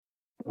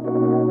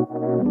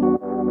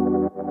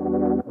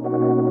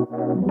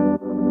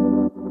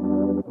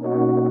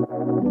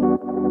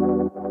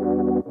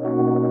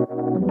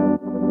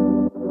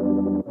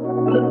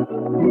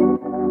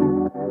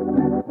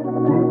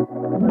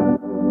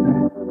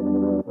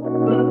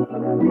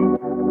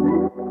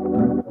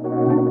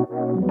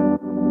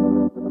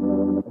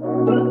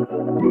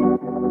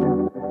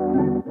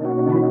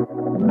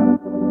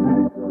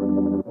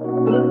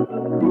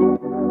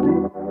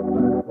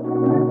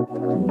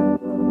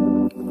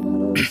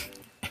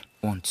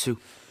1, 2,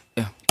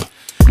 yeah.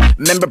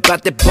 Remember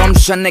about that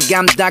범수한 내가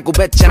한다고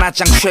했잖아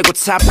장 최고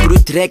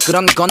탑으로들의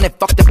그런 거네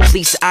Fuck the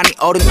police 아니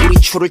어른 우리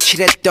초를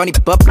칠했더니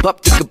법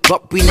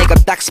뜨그법위 내가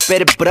딱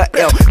스페를 불어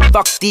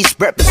Fuck these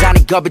rappers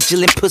아니 garbage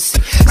질린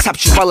pussy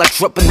삽주 while I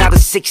drop another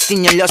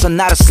 16 16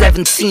 not a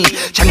 17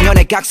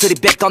 작년에 각설이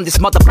back on this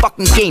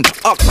motherfucking game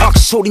억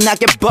소리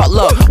나게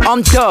butler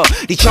엄더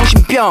네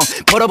정신병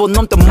벌어본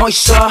놈 또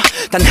멋있어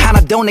단 하나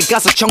더 내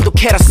가서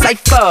정독해라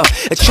cypher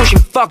초심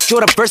fuck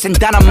줘라 verse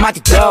단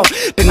한마디 더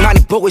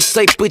백만이 보고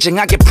있어 이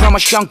부정하게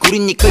promotion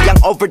구리니까 그냥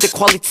over the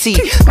quality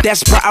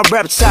That's why I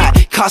rap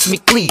side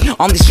cosmically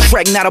On this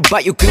track not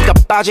about you 그니까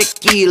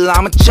빠질길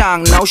I'm a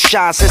짱 no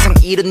shot 세상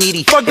이런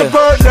일이 Fuck the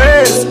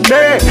police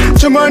내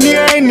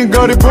주머니에 있는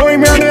거를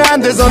보이면은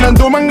안 돼서 난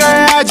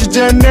도망가야지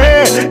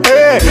쟤네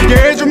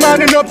예좀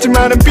말은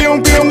없지만은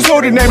삐용삐용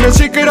소리 내면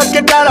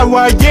시끄럽게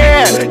따라와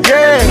Yeah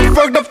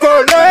Fuck the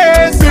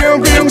police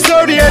삐용삐용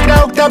소리에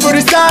나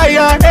옥타브를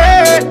쌓여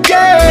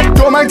Yeah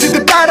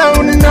도망치듯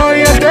따라오는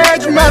너희한테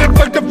좀 말은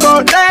Fuck the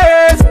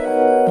police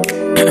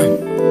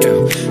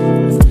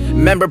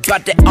Remember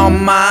about that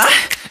on my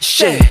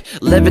shit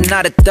Living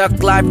out a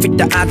thug life with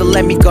the other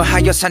let me go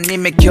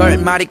하여사님의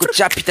결말이고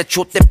잡히다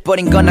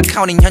좆대버린 건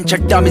accounting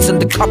현찰 dummies in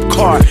the cop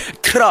car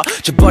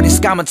틀어져버린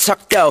스kam은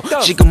척도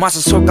지금 와서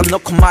솔감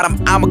놓고 말함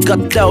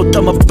아무것도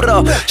또 뭐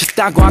불어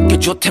졌다고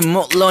아껴줬대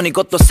물론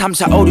이것도 3,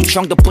 4, 5, 6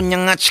 정도뿐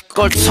양아치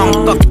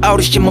꼴통 Fuck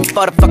out shit 뭐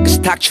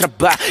motherfuckers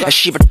닥쳐봐 야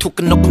씨발 툭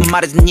끊놓고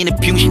말해서 니네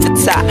병신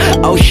같아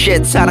Oh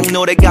shit 사랑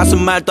노래 가수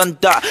말도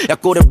안다 야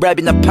꼬리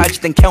랩이나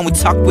팔지 then can we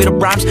talk with the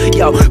rhymes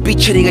Yo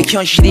삐처리가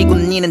현실이고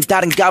니는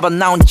다른가 봐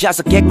나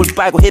혼자서 개꿀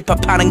빨고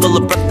힙합 하는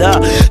걸로 brother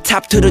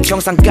탑 투르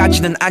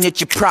정상까지는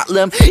아니었지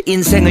problem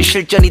인생은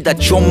실전이다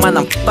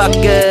좀만한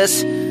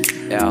fuckers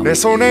내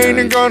손에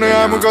있는 거는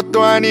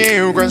아무것도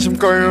아니에요 관심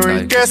꺼요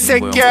이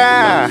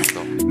개새끼야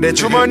내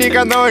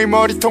주머니가 너희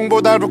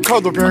머리통보다도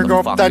커도 별거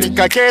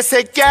없다니까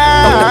개새끼야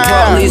Fuck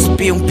the police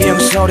삐용삐용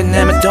소리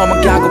내면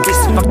도망가고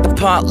있어 Fuck the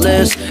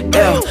police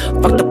yeah.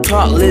 Fuck the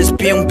police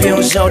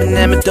삐용삐용 소리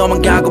내면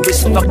도망가고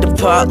있어 Fuck the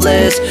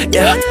police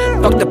yeah.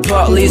 Fuck the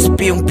police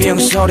삐용삐용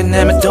소리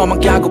내면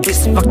도망가고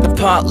있어 Fuck the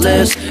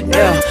police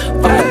yeah.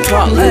 Fuck the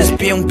police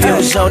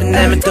삐용삐용 소리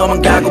내면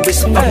도망가고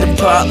있어 Fuck the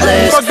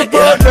police Fuck the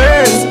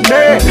police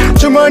내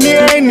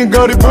주머니에 있는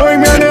거를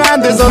보이면은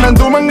안 돼서 난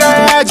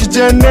도망가야지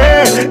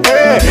쟤네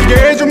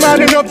예좀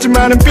말은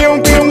없지만은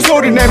삐용삐용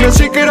소리 내면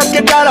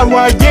시끄럽게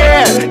따라와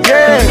Yeah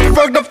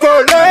Fuck the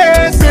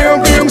police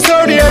삐용삐용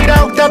소리에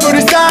나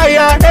옥타브를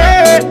쌓여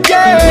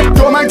Yeah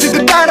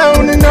도망치듯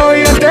따라오는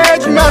너희한테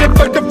좀 말해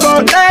Fuck the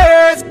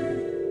police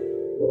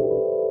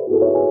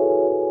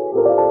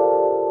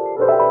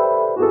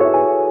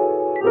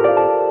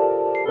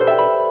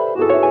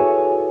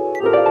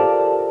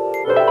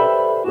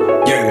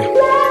Yeah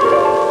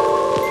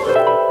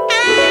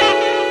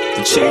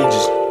The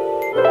changes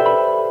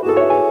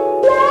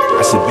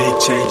I said big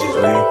changes,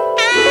 man.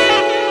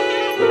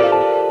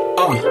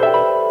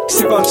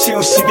 세번 채운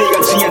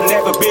 12가지야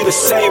never be the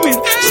same in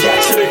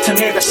지하철을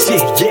타네 다시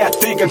yeah I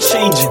think I'm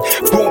changing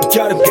봄,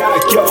 여름, 가을,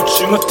 겨울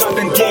중 어떤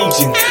건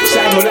게임진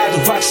잘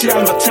몰라도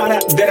확실한 것 하나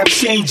that I'm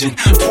changing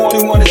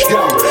 21 is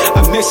gone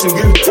I'm missing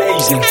good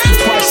days and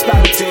twice by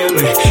the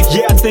때문에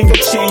yeah I think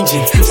I'm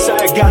changing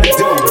쌓여가는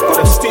돈 but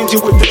I'm stingy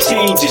with the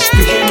changes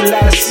그 힘을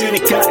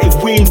알았으니까 it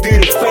win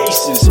through the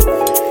faces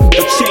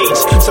The change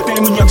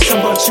서대문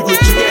역삼번 출구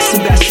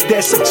쪽에선 다시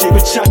대서 집을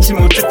찾지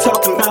못해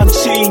talking about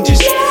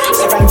changes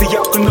사랑도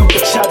엮어놓고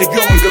차들고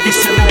온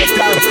거기서 나의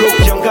다음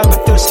곡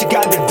영감했던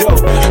시간들도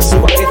So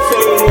I get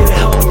faded at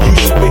home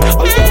usually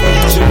alone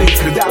usually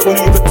그러다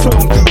보니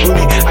보통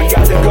두분이 안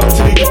가던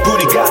것들이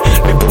그뿐이가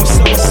내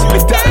몸속에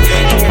수있다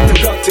행했던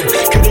것들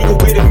그리고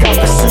이름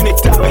감은 순위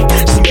따위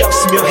신경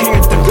쓰며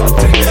행했던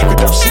것들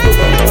끝없이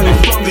보고는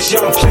from these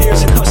young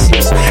players and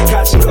hustlers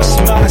가진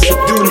것이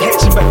많아서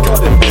둔해진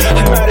발걸음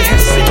할 말을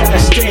했어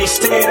yeah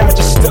stay I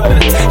just stutter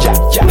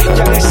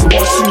야 내서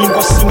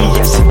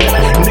원숭이에서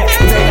내가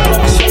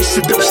멈춰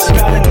있어도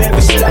시간은 never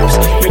stops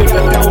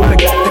매일마다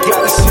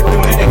올라갔다가 다시 또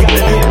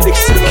내려가는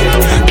익숙해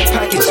내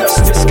밝게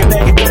justice가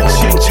내게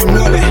던진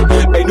질문에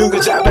에이 누가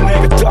잡아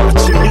내가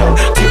떨어지면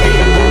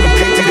TV에 보는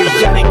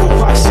그들이 아니고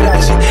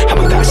확실하지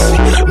한번 다시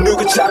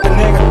누가 잡아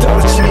내가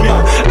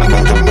떨어지면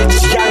아무도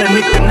믿지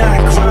않으니까 난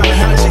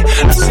grind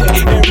I say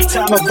every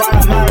time I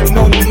ride my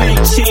own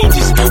make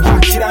changes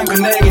확실한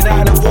건 내게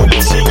나는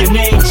올리지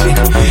연예인지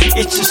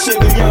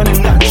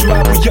 2011년에 난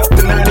좋아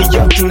보였던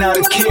아니었던 I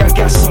don't care I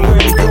got somewhere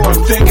to go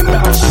I'm thinking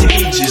about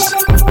changes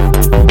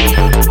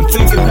I'm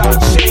thinking about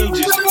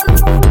changes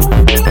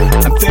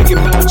I'm thinking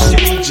about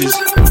changes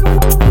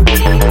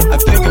I'm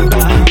thinking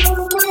about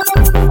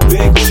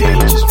big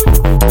changes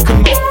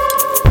Come on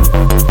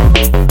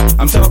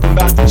I'm talking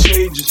about the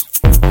changes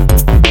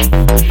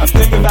I'm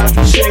thinking about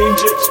the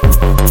changes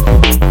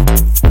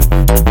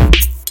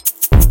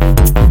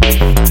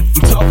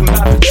I'm talking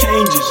about the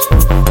changes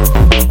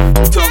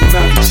I'm talking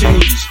about the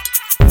changes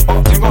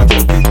Oh, take on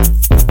that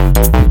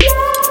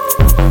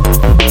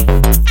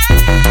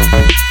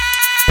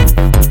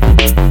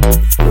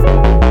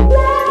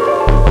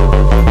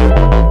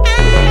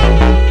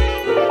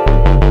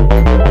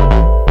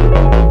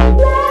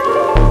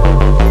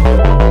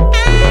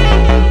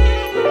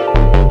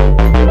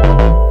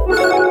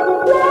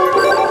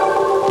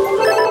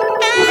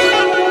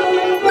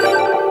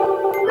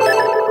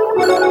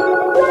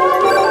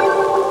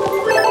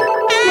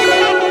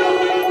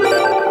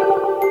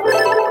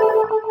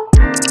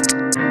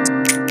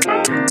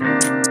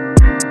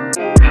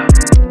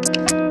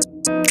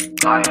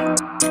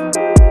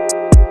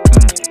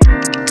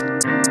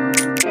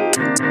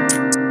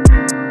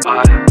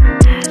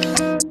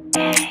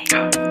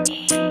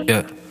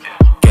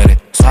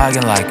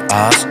swaggin' like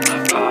us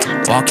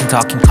walking,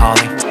 talking,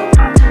 calling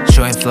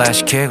showing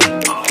flash kick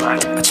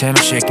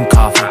아침에 shaking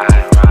coffee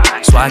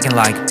swaggin'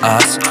 like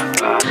us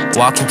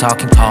walking,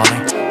 talking,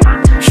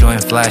 calling showing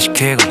flash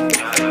kick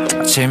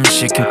아침에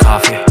shaking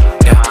coffee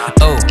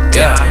oh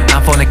yeah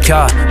난 폰을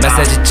켜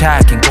메시지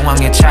checking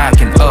공항에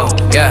checking oh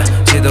yeah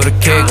지도를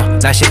켜고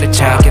날씨를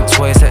checking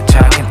트윗에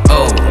checking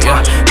oh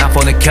yeah 난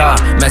폰을 켜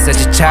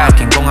메시지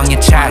checking 공항에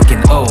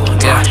checking oh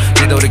yeah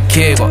지도를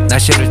켜고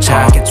날씨를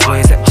checking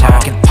트윗에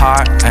checking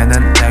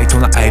par에는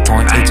데이토나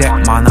A-point 이제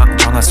많아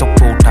전화 속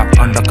부탁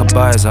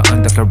undercover에서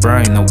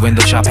undercover 너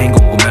윈도우 쇼핑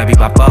궁금해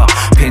비바빠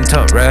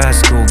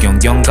핀터레스트 구경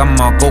영감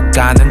먹고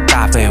가는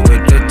카페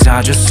위를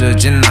자주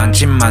쓰진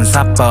않지만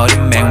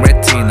사버린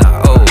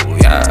맹레티나 oh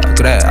yeah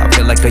그래 I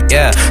feel like a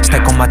yeah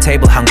Stack on my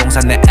table 항공사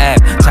내 앱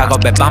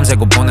작업에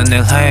밤새고 보는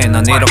일 해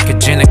난 이렇게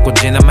지냈고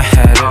지내면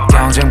해를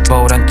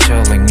경쟁보단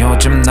chilling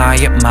요즘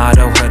나의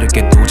말을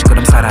흐르게 두지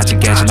그럼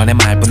사라지겠지 너네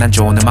말보단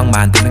좋은 음악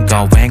만드는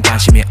거엔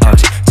관심이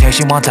없지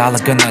제시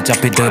 $1건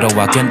어차피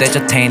들어와 근데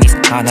저 테니스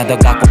하나 더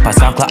갖고파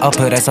SoundCloud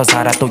어플에서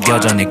살아 또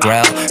여전히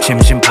grill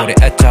심심풀이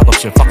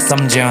애적없이 fuck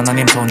some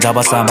하나님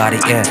손잡아 somebody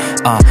yeah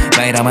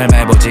내 이름을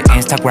매보지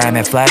인스타그램에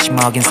flash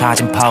먹인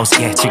사진 post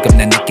yeah 지금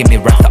내 느낌이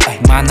rapper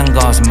많은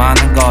것은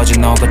많은 거지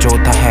너가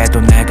좋다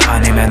해도 내가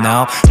아니면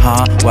no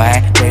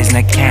왜 raise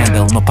내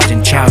candle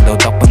높아진 채널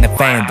덕분에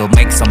팬들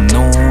make some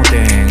new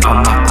thing on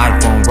my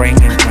iPhone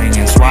ringing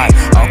swipe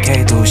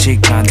okay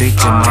 2시간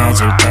뒤쯤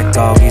해질 때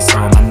거기서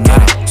만나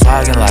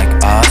swaggin' like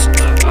us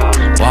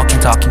walking,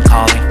 talking,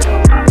 calling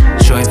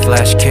showing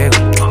flash kick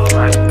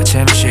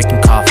아침에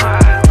shaking coffee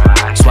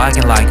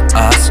swaggin' like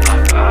us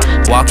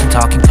walking,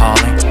 talking,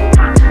 calling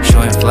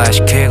showing flash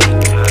kick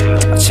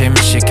아침에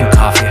shaking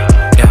coffee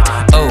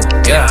oh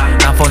yeah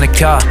난 폰을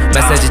켜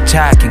메시지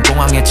checking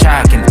공항에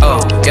checking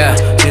oh yeah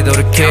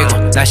지도를 켜고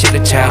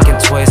날씨를 checking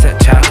트윗에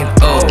checking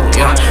oh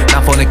yeah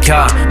난 폰을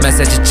켜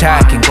메시지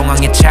checking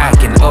공항에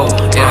checking oh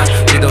yeah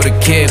지도를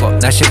켜고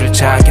날씨를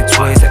checking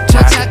트윗에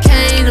checking I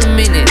can't a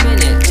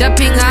minute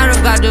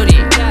쇼핑하러 가두리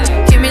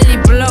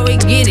키밀리 불러왜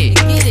get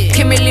it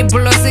키밀리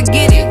불러서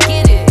get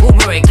it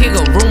우버에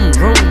키고 vroom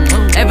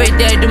vroom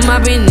everyday do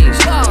my business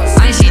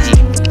안 쉬지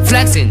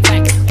flexing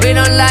we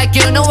don't like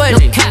you no way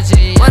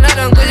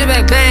원하던 그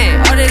집에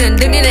bang 어리는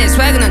등리네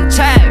swag은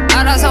check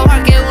알아서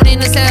할게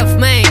우리는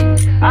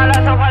self-made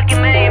알아서 할게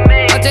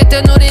매일매일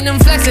어쨌든 우리는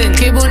flexing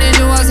기분이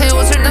좋아 새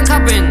옷을 난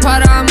카빈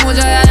파란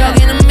모자야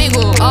여기는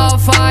미국 all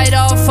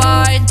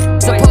fight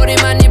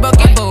스포리만 입어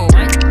기분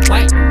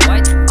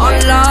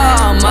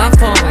얼러 my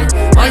phone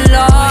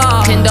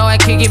얼러 틴더에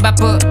키기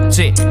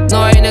바쁘지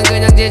너희는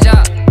그냥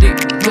제자리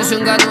그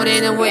순간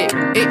우리는 위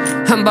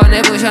한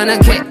번에 부셔는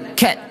킥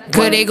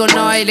그리고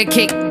너희를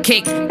킥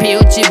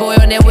비웃지 보여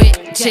내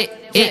위치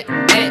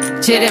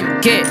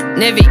지름길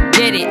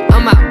내비게리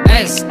on my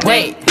best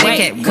way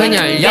이렇게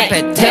그녀를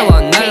옆에 태워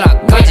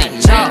날라가지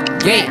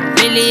저기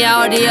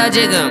빌리야 어디야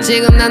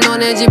지금 난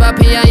너네 집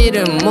앞이야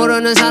이름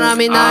모르는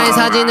사람이 나의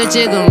사진을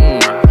찍음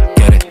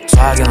Get it,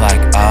 swaggin'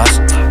 like us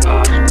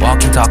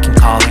walking, talking,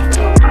 calling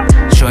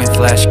showing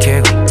flash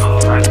kick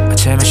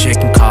아침에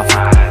shaking coffee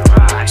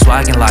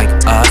swaggin' like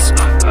us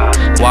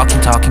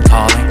walking, talking,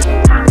 calling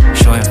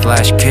showing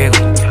flash kick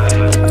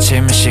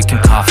아침에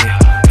shaking coffee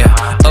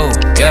oh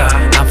yeah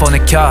난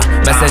폰을 켜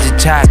메시지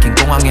checking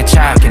공항에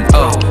checking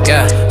oh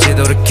yeah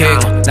지도를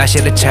켜고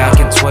날씨를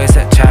checking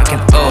트윗에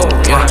checking oh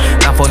yeah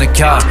난 폰을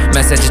켜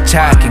메시지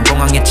checking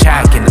공항에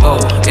checking oh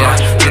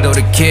yeah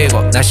지도를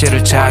켜고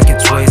날씨를 checking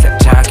트윗에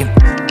checking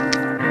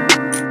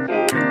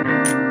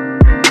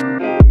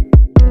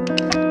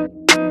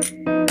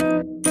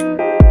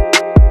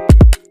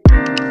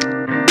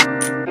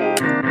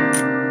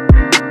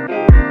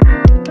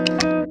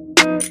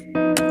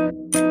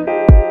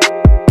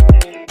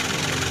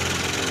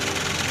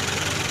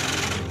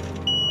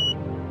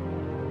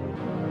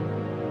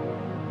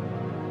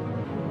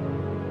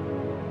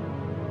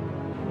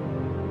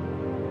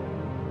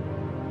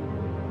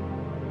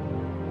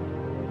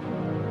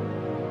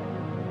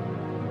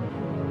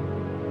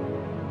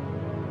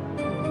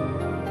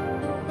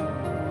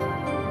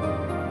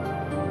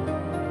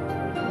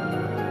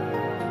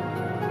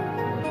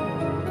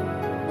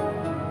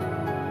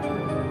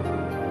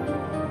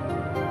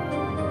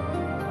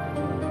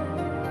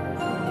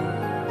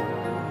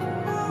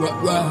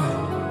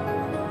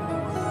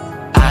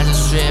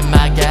아저씨의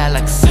my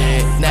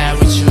galaxy 내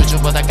위치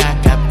우주보다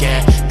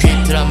가깝게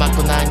귀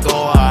틀어막고 난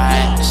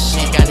고어해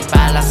시간이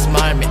빨라서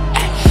멀미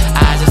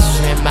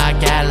아저씨의 my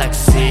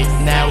galaxy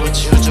내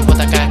위치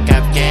우주보다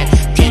가깝게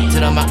귀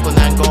틀어막고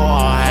난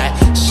고어해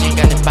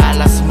시간이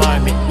빨라서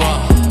멀미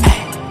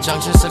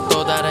정신 속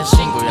또 다른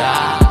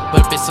친구야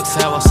불빛 속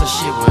세워서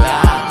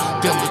시부야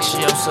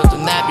끝묻이 없어도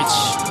내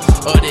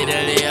빛이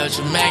우리를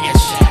이어준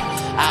매개시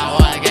I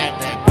wanna get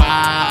that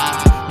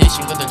quiet 네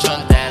친구들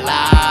존대 like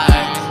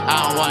I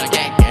don't wanna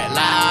get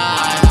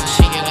live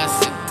신경 안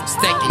쓰고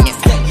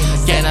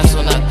스테이킹해 깨난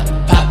손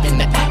얻다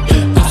팝이네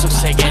꿈속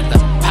세계 다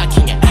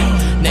파킹해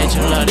내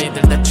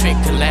줄러리들 다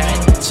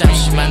트윙클해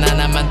잠시만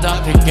하나만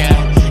더 필게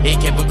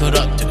이게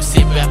부끄러워 두고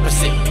시브 앞을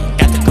시비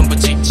같은 공부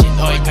찍지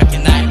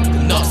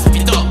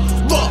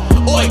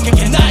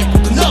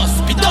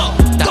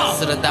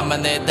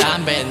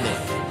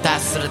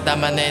가스를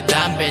담아내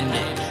담배니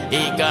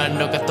이건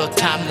누가 또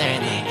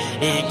탐내니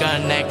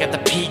이건 내가 다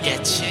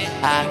피겠지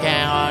I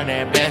can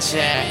order bitch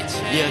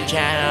You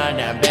can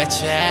order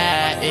bitch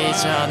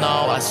잊어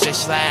너와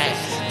스위치라인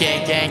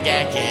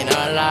깨깨깨깨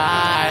널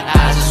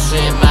I just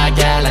swim my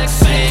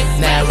galaxy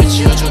내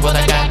위치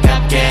우주보다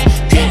가깝게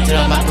귀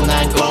틀어막고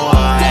난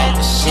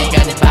고어해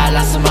시간이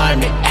빨라서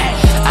멀미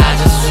I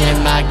just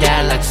swim my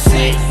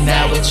galaxy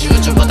내 위치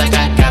우주보다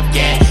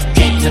가깝게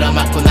귀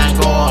틀어막고 난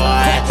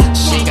고어해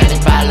시간이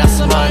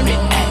빨라서 멀미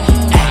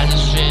I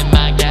just swim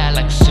my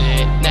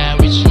galaxy 내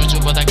위치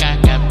우주보다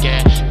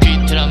가깝게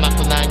귀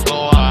틀어막고 난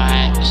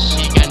고어해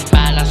시간이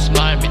빨라서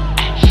멀미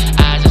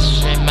I just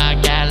swim my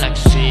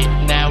galaxy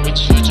내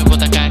위치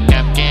우주보다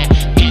가깝게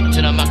귀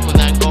틀어막고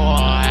난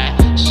고어해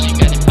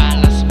시간이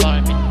빨라서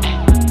멀미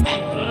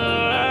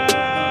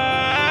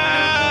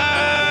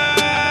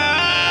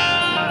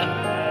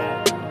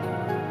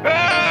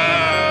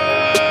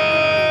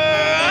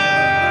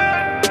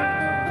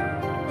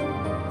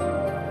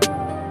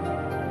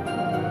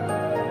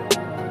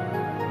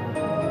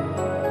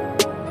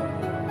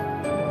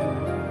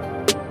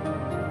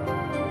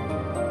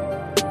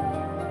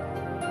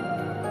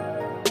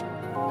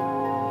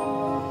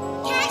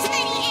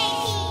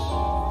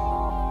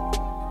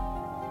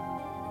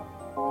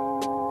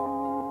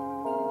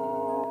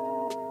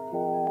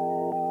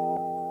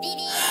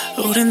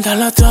우린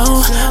달라도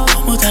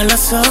너무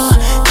달랐어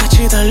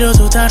같이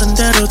달려도 다른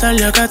데로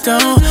달려가도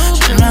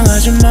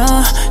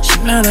실망하지마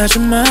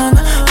심란하지만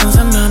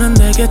항상 너는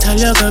내게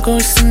달려가고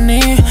있으니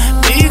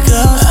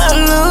Because I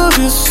love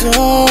you so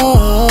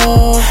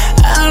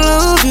I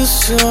love you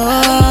so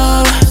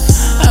I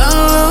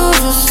love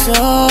you so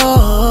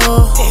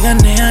네가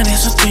내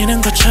안에서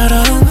뛰는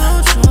것처럼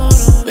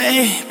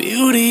Baby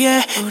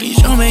우리의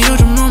비점에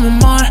요즘 너무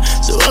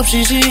말도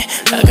없이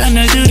지나간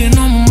날들이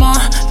너무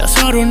많아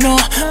서로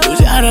너도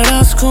잘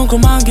알아서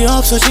궁금한 게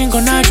없어진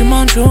건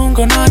알지만 좋은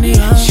건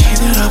아니야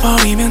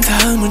시들어버리면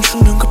다음은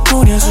죽는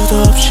것뿐이야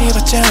수도 없이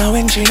봤잖아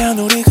왠지 난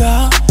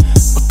우리가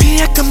뭐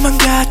비약간만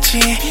같지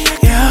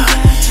yeah.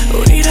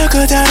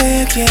 우리라고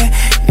다르게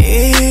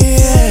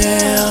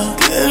yeah.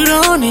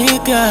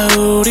 그러니까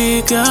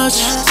우리가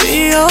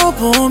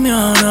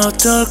뛰어보면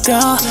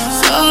어떨까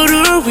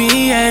서로를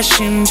위해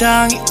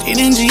심장이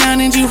뛰는지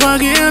아닌지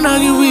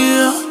확인하기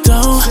위해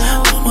또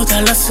너무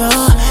달랐어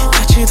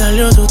같이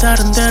달려도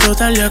다른 데로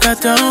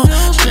달려가도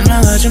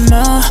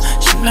실망하지마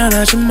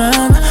심란하지만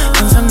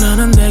항상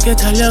너는 내게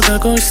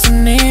달려가고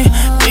있으니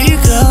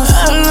Because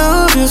I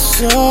love you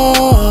so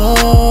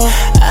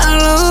I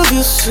love you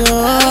so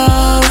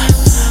I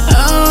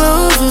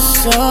love you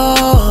so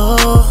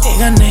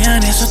네가 내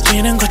안에서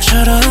뛰는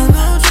것처럼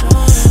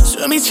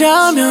숨이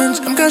차면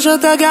잠깐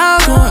쉬었다가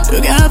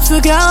누가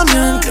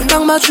앞서가면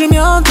금방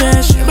맞추면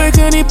돼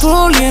심발끈이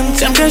풀림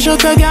잠깐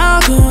쉬었다가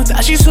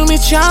다시 숨이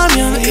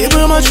차면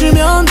입을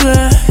맞추면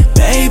돼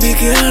Baby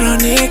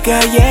그러니까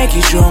얘기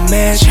좀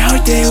해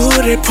절대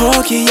우릴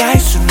포기할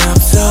순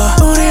없어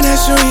우린 할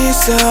수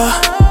있어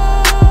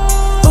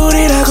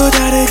우리라고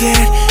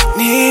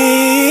다르겠니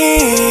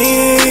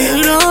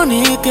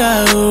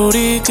그러니까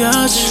우리가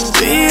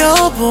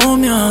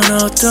뛰어보면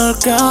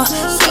어떨까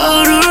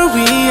서로를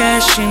위해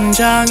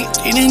심장이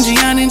뛰는지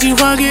아닌지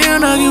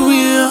확인하기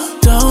위해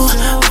또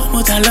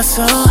너무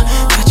달랐어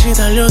같이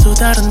달려도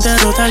다른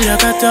데로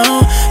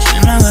달려가도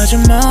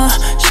실망하지마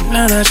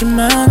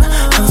심란하지만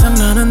항상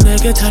너는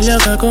내게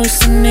달려가고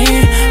있으니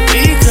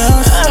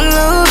Because I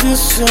love you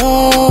so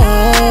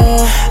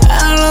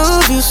I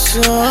love you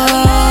so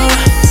I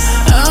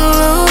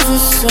love you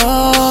so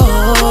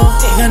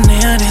네가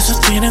내 안에서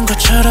뛰는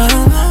것처럼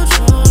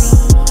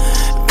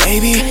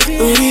Baby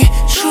우리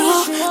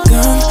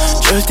추억은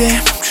절대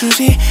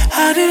멈추지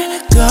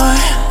않을걸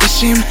내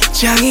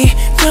심장이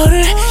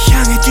너를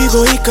향해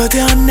뛰고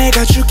있거든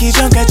내가 죽기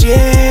전까지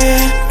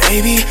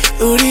Baby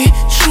우리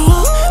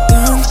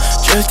추억은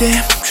절대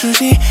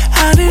멈추지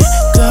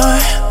않을걸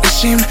내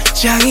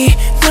심장이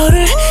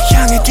너를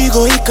향해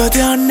뛰고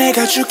있거든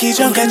내가 죽기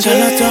전까지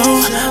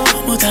달라도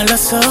너무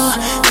달랐어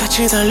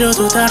같이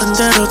달려도 다른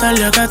데로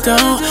달려가도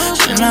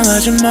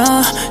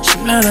실망하지마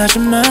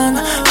심란하지만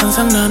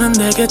항상 너는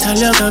내게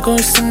달려가고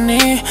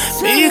있으니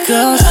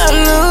Because I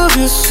love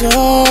you so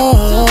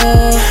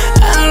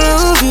I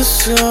love you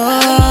so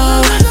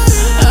I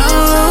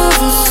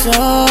love you so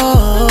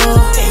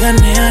네가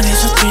내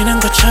안에서 뛰는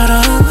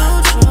것처럼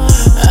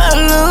I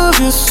love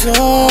you so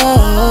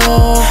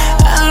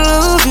I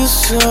love you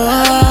so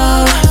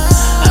I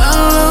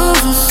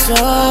love you so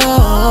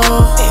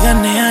네가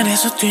내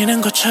안에서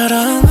뛰는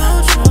것처럼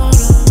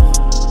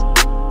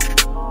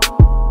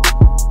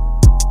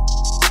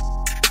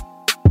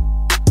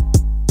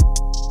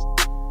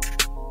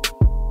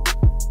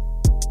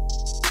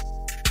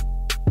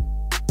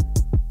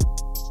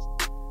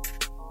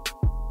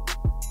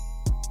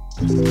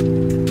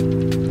Fxxk.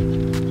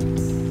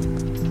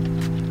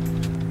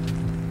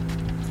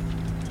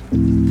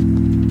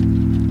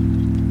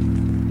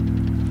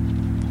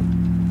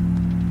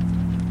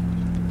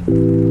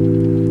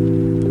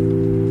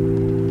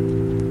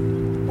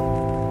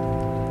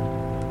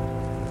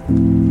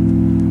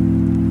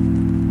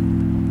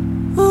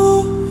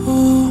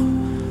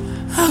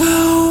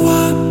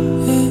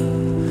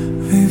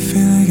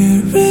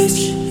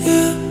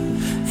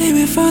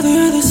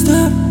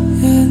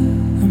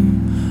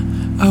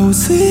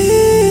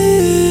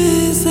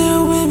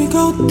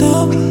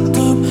 fucked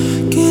up,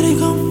 길이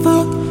gon'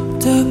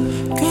 fucked up,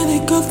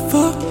 괜히 got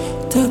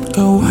fucked up.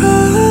 Go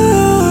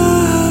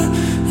high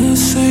and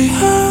say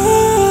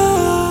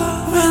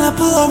hi. When I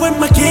pull up with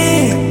my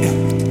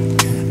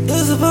kid,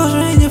 there's a buzzer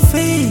in your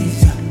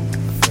face.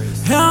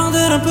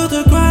 형들은 put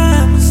the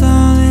grams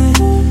on it.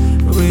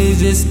 We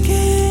just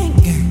gang.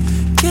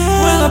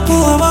 When I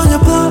pull up on your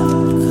block,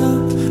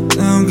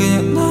 넌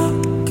그냥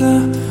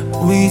나가.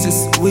 We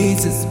just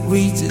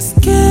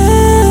gang.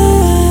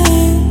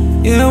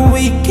 Yeah,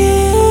 we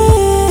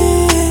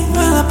gang.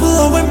 When I pull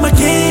up with my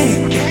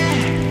gang,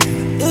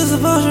 there's a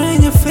buzzer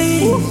in your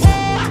face.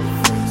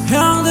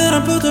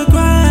 형들은 put the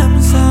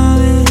grams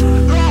on it.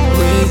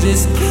 We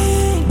just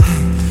gang.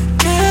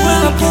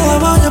 When I pull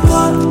up on your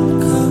block,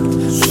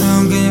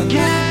 넌 그냥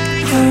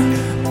나가.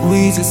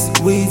 We just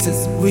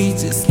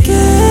gang.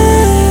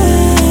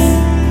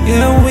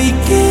 Yeah, we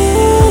gang.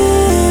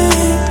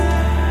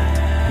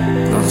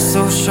 Love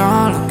so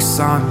shine like a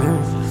summer.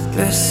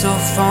 It's so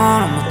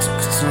fun, I'ma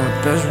take it to the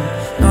bedroom.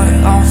 너의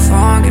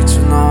enfant,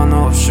 괜찮아,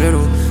 너 없이도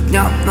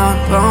그냥 난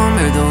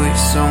밤에도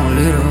있어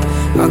little.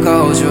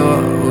 가까워져,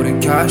 우린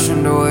cash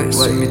in the way.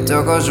 숨이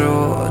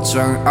떠가져,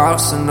 정이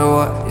out in the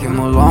way. You're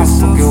more long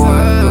fucking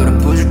way, but I'm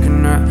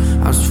부족한 날.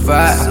 I'm so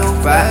fat,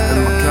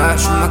 and my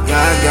cash, my guy.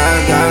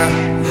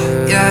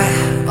 Yeah,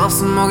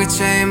 없어 목에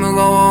제일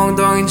무거운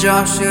엉덩이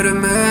접시를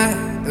매.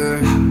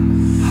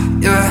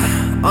 Yeah,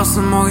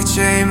 없어 목에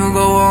제일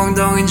무거운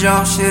엉덩이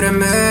접시를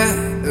매.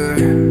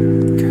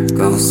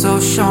 Go so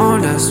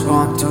short, that's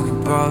what I'm talking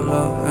about.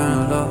 Love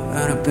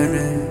and a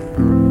business.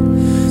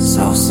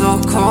 So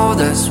cold,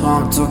 that's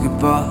what I'm talking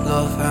about.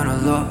 Love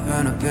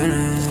and a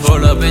business.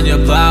 Pull up in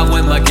your block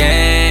with my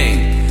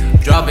gang,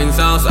 dropping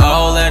songs,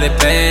 all let it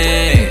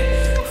bang.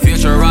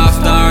 Future rock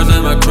stars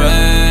in my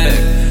crib,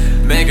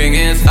 making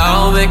hits,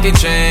 I'll make it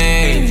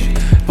change.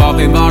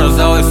 Popping bottles,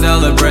 always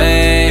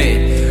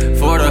celebrate.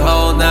 For the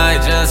whole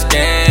night, just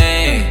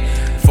gang.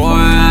 For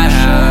I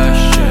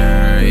have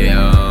share,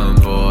 young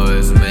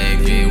boys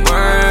making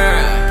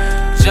work.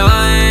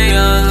 Giant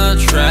on the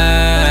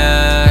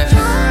track,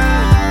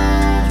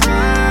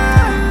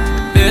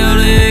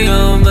 building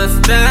on the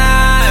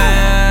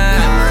stack.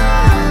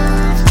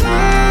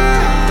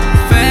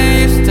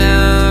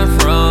 FaceTime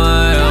from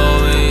my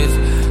homies,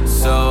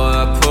 so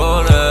I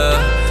pull up.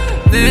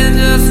 Then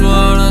just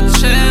wanna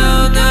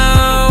chill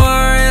now,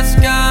 where it's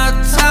got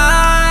time.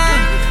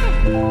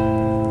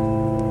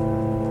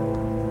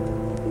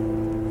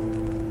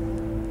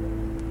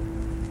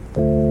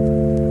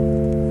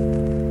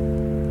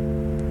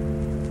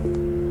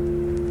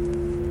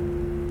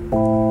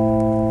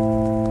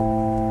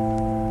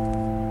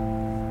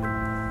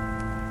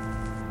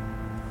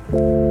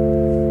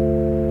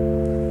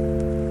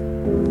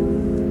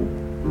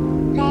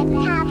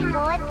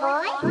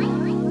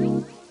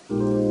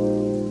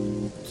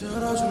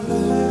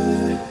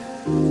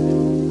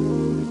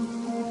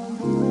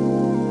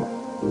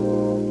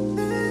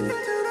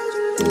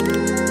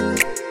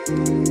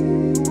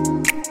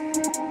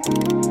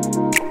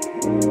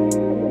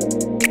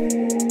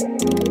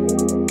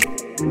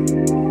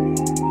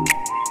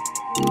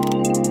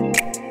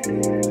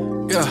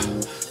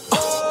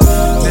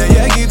 내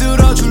얘기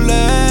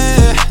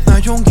들어줄래? 나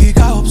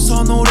용기가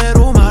없어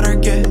노래로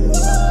말할게.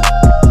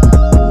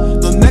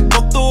 넌 내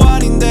것도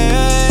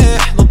아닌데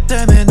너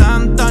때문에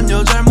난 딴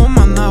여자를 못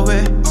만나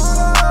왜?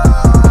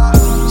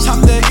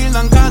 3대1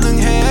 난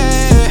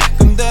가능해.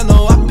 근데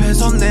너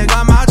앞에서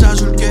내가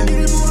맞아줄게.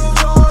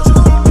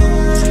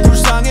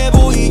 불쌍해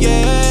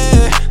보이게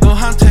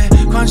너한테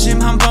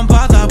관심 한번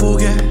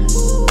받아보게.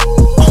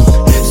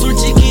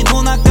 솔직히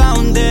돈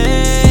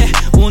아까운데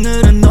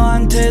오늘은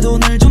너한테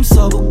돈을 좀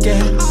써볼게.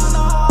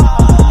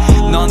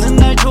 너는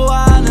날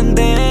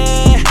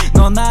좋아하는데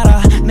넌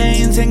알아 내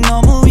인생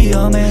너무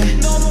위험해.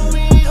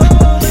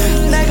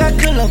 내가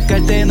클럽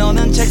갈 때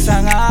너는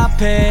책상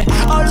앞에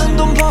얼른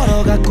돈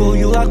벌어갖고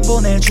유학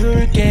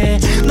보내줄게.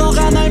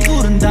 너가 날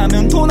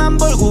부른다면 돈 안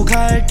벌고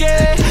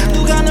갈게.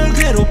 누가 널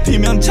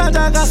괴롭히면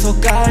찾아가서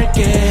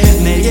깔게.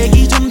 내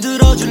얘기 좀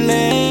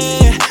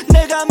들어줄래?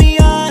 내가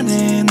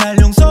미안해 날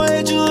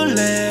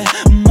용서해줄래?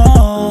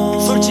 뭐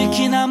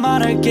솔직히 나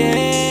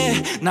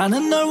말할게.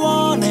 나는 널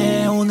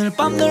원해 오늘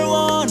밤 널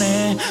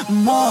원해.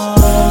 뭐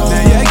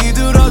내 얘기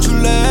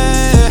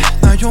들어줄래?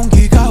 나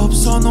용기가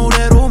없어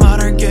노래로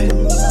말할게.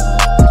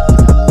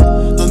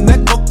 넌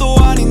내 것도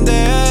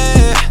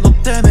아닌데 너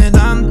때문에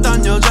난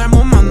딴 여자를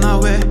못 만나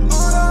왜?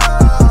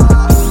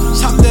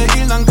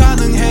 3대1 난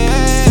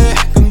가능해.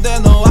 근데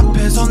너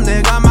앞에서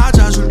내가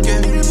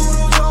맞아줄게.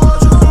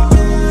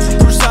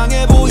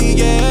 불쌍해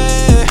보이게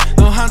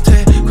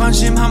너한테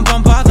관심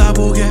한번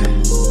받아보게.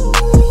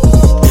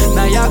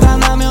 나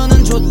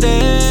야간하면은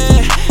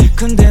좋대.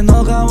 근데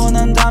너가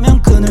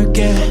원한다면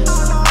끊을게.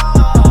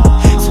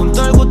 손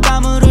떨고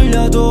땀을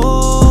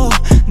흘려도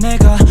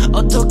내가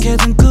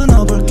어떻게든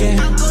끊어볼게.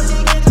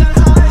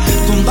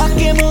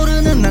 돈밖에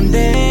모르는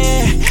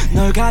난데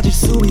널 가질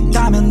수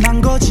있다면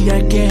난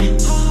거지할게.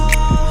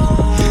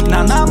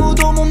 난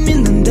아무도 못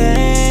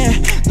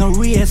믿는데 널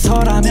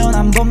위해서라면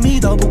한번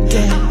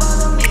믿어볼게.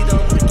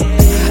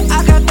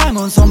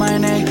 so my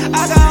name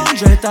I got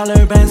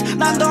 $100 bands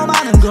난 더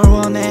많은 걸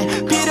원해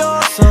필요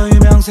없어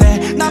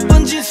유명세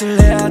나쁜 짓을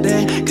해야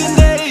돼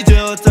근데 이제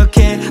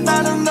어떡해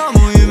나는 너무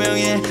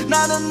유명해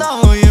나는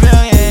너무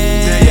유명해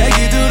내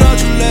얘기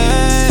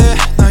들어줄래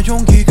나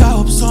용기가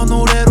없어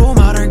노래로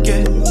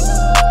말할게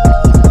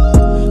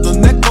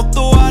넌 내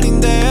것도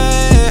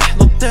아닌데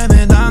너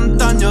때문에 난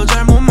딴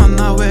여자를 못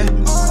만나 왜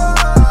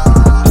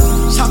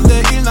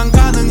 3대1 난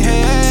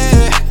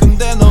가능해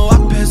근데 너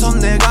앞에선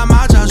내가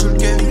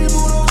맞아줄게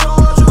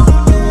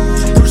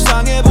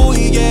불쌍해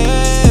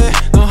보이게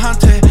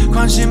너한테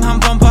관심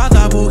한번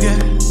받아보게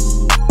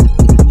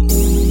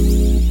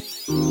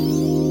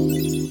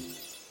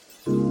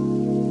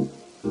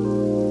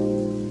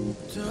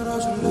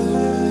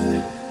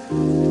들어줄래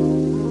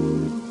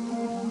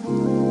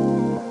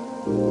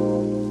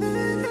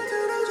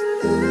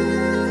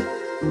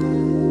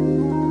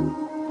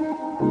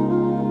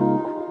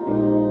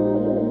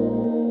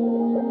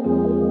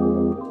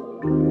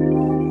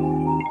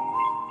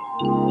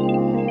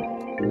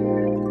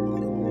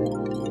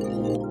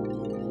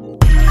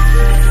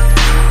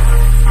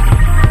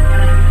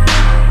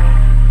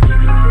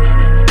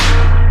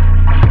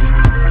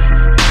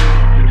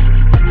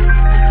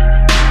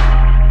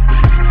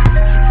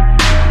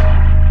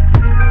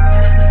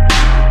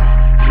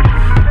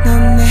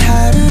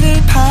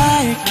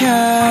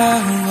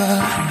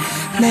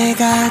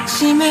내가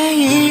아침에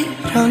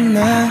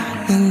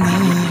일어나는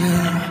이유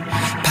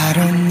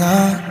바로 너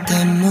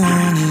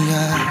때문이야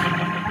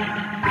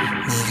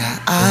네가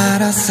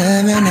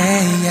알았으면 해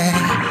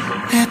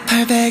내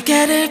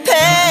팔베개를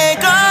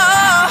베고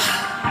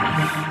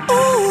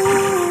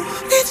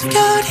네 두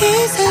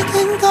결이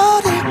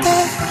새근거릴 때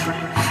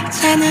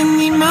자는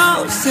네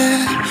모습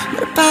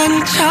널 빤히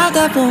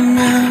쳐다보면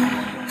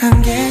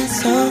난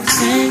계속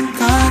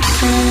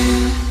생각해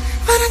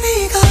만약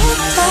네가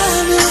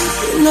없다면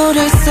이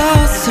노래를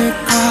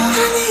썼을까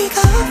네가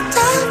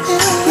없다면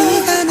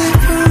네가 내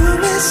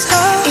품에서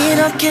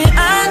이렇게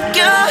안겨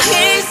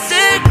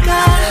있을까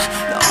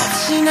너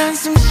없이 난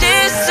숨 쉴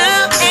수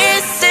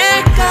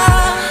있을까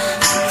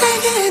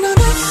내게 넌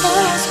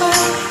없어서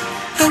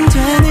안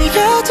되는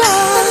여자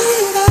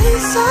네가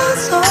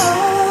있어서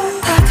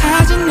다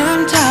가진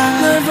남자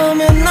널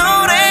보면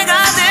노래가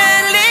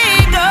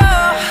들리고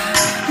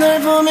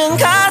널 보면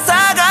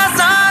가사가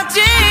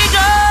써지고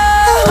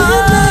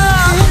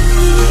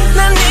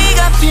난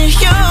네가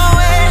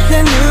필요해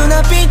내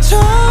눈앞이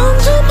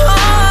점점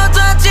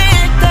어두워질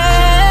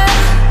때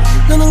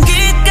너는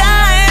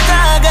귓가에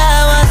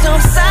다가와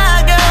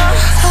속삭여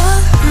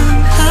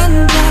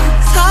사랑한다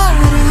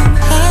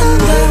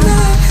사랑한다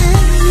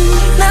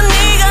난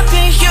네가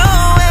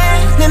필요해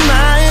내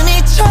마음이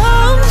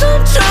점점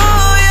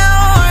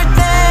조여올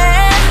때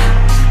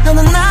너는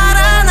날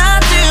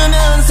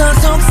안아주면서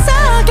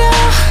속삭여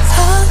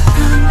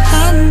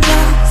사랑한다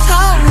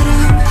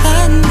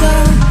사랑한다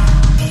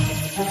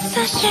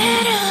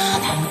사실은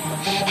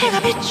해가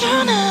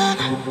비추는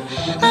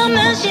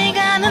없는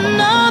시간은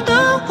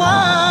어두워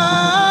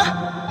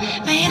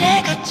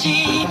매일의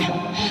아침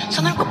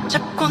손을 꼭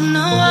잡고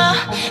누워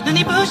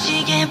눈이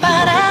부시게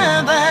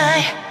바라봐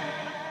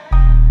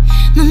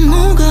넌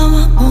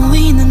무거워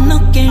보이는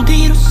어깨를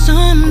뒤로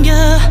숨겨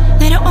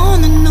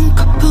내려오는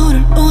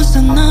눈꺼풀을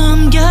웃어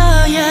넘겨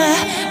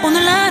yeah.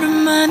 오늘 하루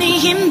많이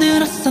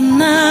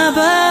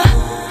힘들었었나봐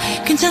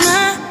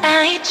괜찮아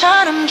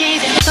아이처럼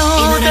기대도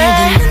이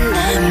노래를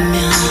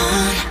듣는다면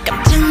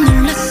깜짝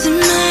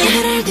놀랐으면 이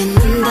노래를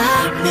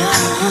듣는다면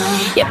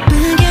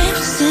예쁘게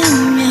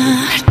웃으며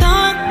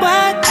날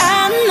꽉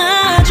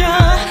안아줘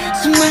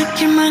숨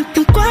막힐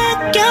만큼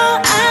꽉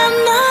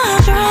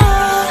껴안아줘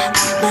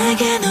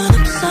내게 눈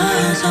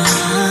없어선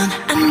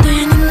안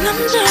되는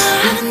남자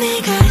나는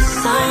네가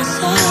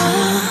있어서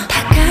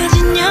다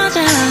가진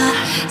여자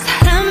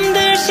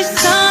사람들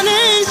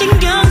시선은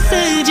신경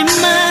쓰지 마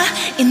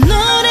이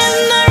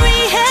노래는 널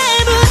위해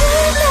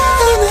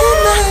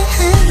부른다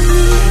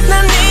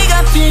난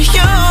네가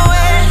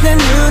필요해 내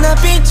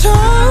눈앞이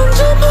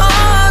점점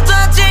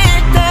어두워질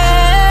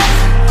때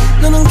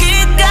너는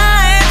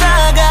귓가에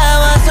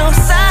다가와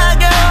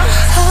속삭여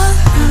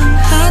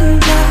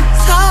사랑한다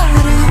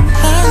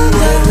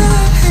사랑한다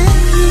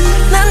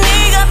난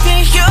네가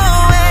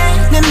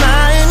필요해 내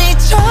마음이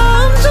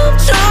점점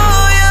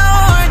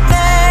조여올 때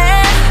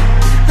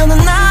너는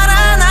날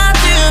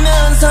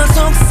안아주면서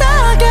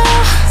속삭여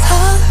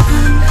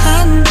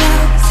사랑한다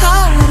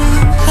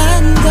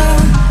사랑한다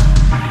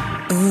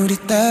우리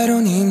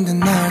때론 힘든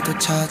날도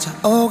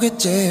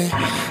찾아오겠지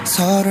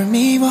서로를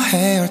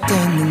미워해올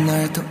때는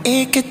날도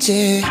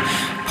있겠지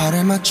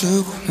발을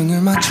맞추고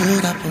눈을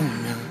맞추다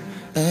보면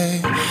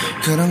에이,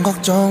 그런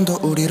걱정도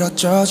우릴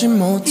어쩌지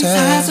못해 이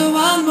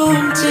사소한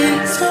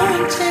몸짓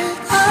손짓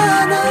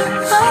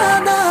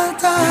하나하나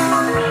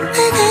다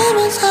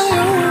내게만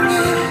사용해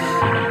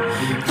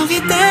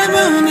너기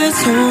때문에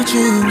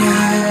소중해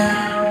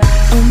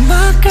Oh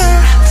my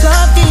girl,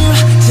 love you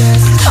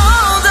Just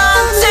hold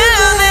on to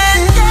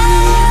it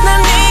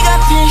난 네가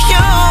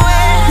필요해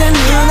내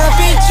눈앞이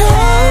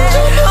점점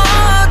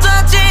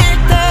어두워질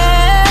때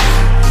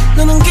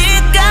너는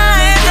귓가에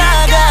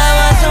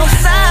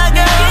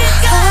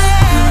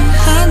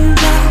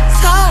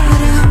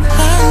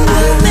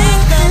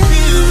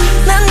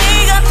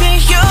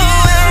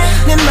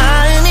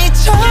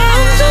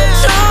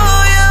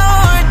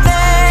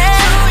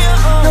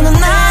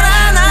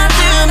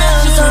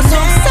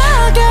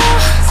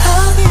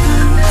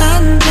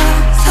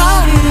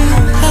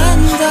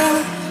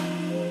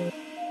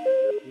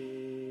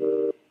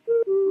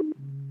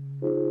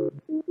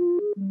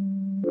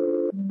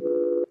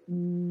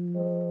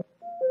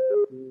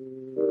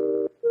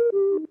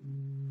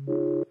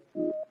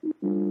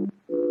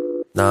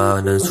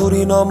나는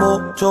술이 너무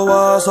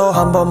좋아서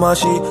한 번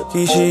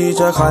마시기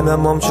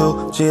시작하면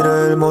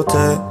멈추지를 못해.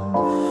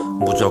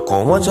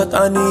 무조건 원샷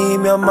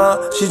아니면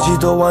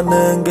마시지도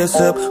않는 게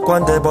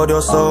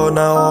습관돼버렸어.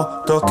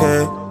 나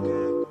어떡해.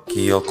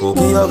 기억고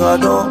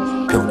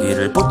기어가도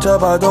변기를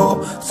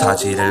붙잡아도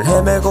사지를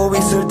헤매고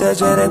있을 때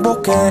제일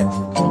행복해.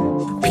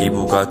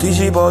 피부가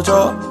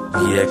뒤집어져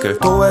이에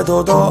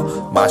글도해도 더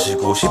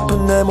마시고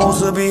싶은 내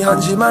모습이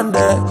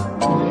한심한데.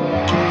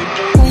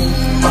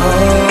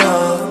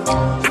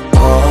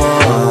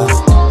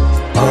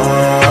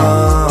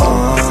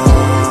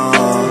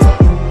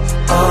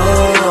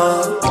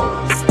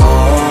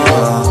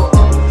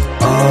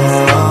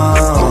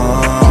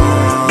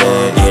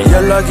 매일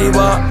연락이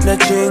와 내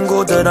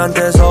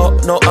친구들한테서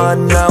너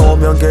안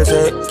나오면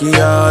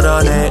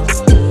개새끼야라네.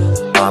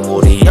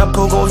 아무리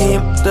아프고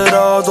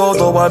힘들어도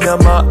도발면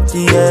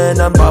마디에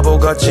난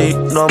바보같이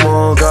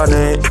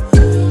넘어가네.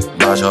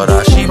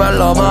 마셔라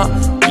시발놈아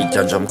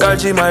뒷잔 좀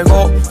깔지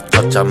말고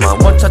첫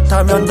잔만 원샷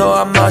하면 더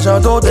안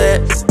마셔도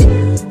돼.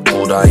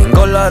 구라인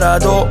걸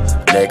알아도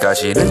내가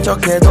싫은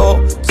척해도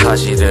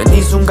사실은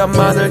이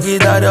순간만을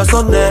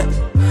기다렸었네.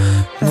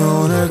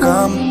 눈을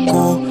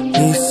감고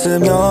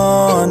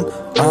있으면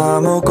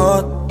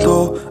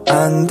아무것도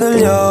안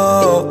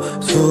들려.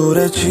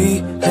 술에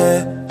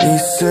취해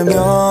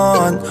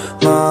있으면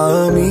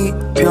마음이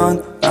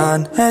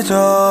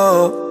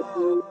편안해져.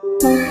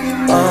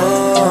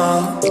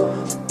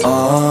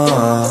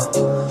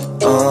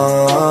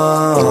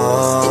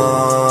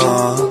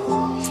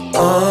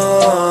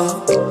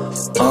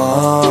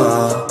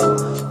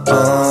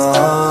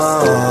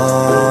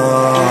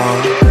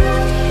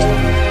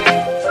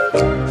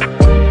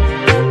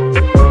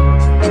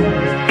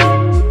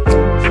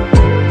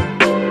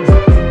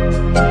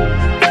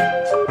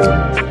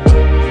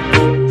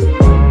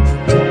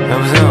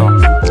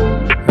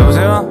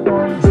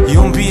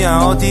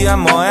 어디야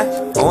뭐해?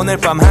 오늘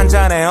밤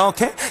한잔해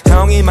오케이?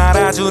 형이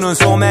말아주는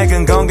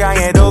소맥은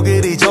건강에도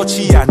그리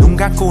좋지야. 눈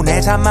감고 내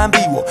잠만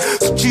비워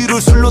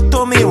숙취를 술로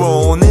또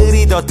미워.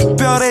 오늘이 더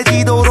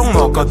특별해지도록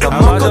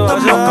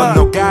먹었던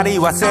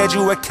노가리와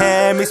세주의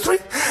케미스트리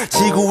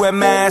지구의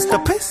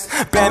마스터피스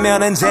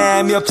빼면은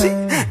재미없지.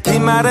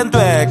 긴 말은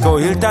됐고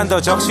일단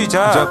더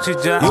적시자.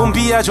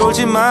 윤비야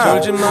졸지마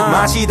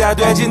마시다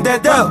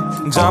돼진데도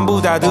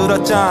전부 다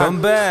들었자.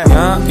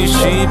 야 이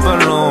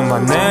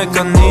씨발로만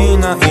내가 네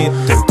나이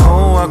때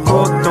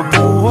토하고 또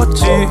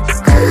부었지.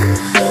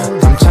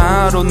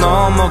 남차로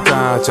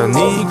넘어가자.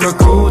 네가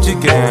굳이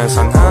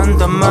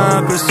계산한단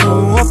막을 수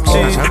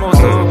없지.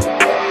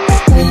 잘못은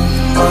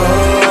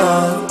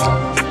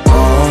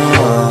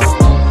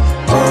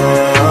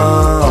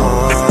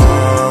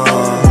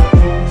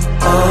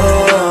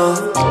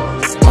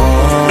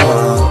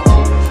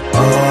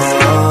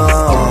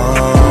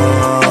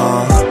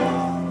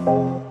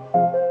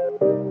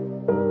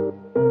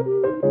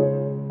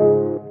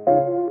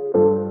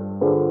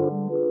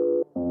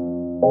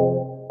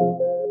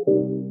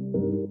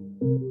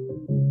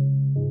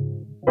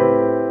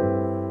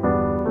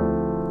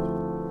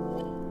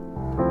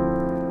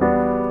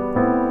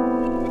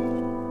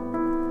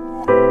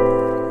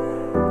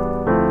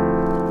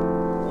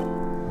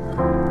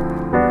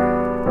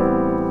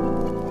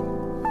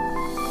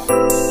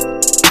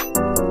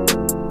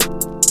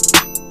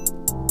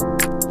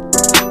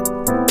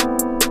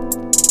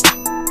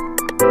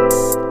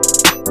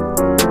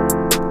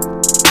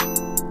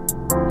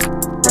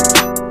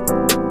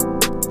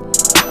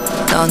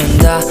너는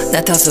다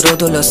내 탓으로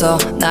돌려서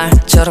날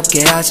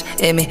저럽게 하지.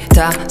 이미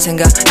다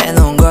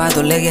생각해놓은 거야.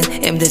 돌리긴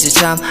힘들지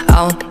참.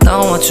 I don't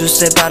know what you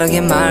say.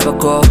 빠르게 말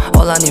바꿔.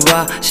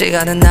 혼란이와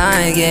시간은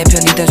나에게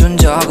편히 돼준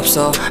적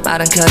없어.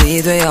 말은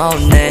칼이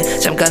되어오네.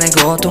 잠깐의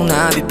고통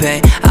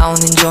납입해. I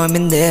don't enjoy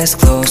being this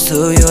close to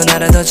you.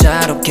 나를 더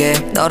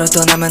자롭게. 너를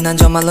떠나면 난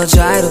정말로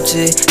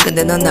자유롭지.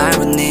 근데 넌 날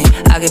보니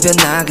악에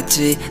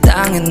변하겠지.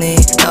 당연히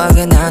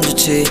너에겐 안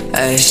좋지.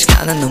 에이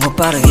시간은 너무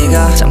빠르게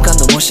가.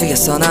 잠깐도 못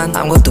쉬겠어 난.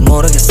 아무것도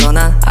모르겠어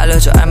난.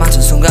 알려줘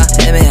알맞은 순간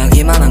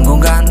애매하기만 한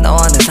공간.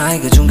 너와 내 사이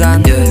그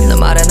중간 너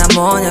말해 난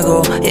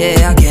뭐냐고.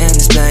 Yeah I can't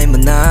explain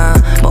but 나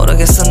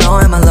모르겠어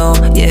너의 말로.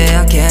 Yeah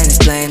I can't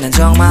explain. 난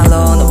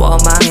정말로 너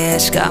원망해.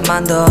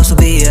 시간만 더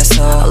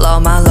소비해서 Love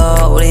my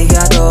love.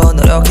 우리가 더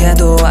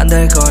노력해도 안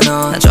될 걸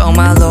넌. 난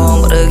정말로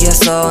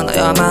모르겠어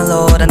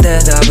너야말로. 란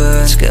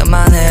대답은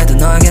지금만 해도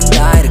너에겐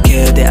다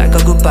이렇게 대할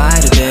걸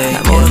goodbye today.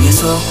 난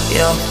모르겠어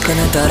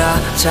그늘 따라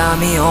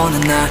잠이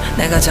오는 날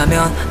내가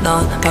자면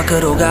넌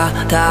밖으로 가.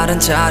 다른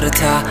차를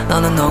타.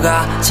 너는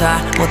너가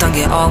잘못한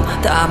게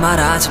없다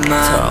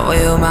말하지만 서로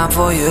you만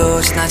for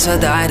you. 지나쳐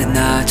다이른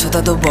날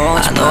쳐다도 보지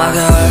I know I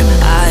got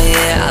hurt.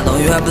 I know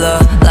you are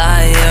blood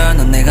liar.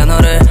 넌 내가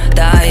너를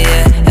다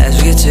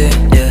이해해주겠지.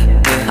 Yeah,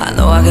 yeah. I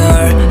know I got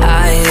hurt.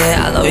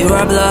 I know you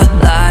are blood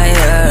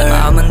liar. 내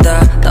마음은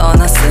다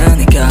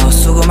떠났으니까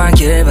헛수고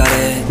말길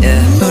바래.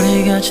 Yeah.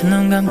 우리 같이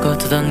눈 감고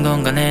두던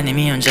공간에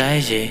이미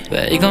혼자이지.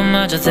 왜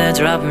이것마저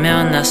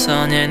되돌아보면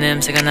낯선 의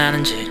냄새가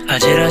나는지.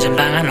 어지러진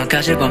방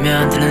안로까지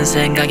보면 드는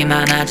생각이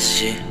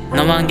많아지지.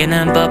 너와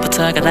안기는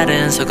법부터가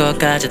다른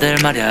속어까지들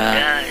말야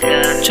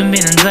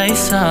준비는 돼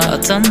있어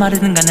어떤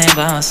말이든 간에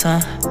봐서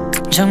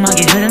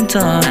정막이 흐름도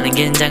나는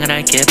긴장을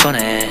할게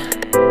뻔해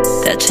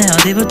대체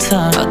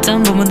어디부터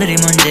어떤 부분들이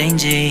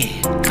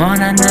문제인지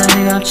원한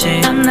날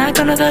없지 I'm not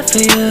gonna die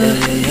for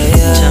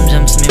you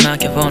점점 숨이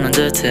막혀보는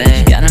듯해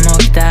시간을 못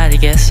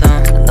기다리겠어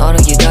너를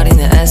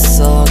기다리네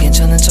애써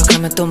괜찮은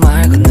척하면 또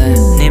말 건네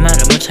네 말을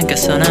못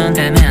참겠어 난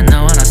애매한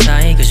너와 나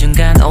사이 그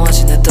중간 너와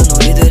지냈던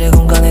우리들의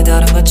공간에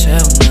다른 걸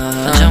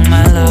채우나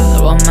정말로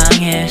널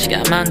원망해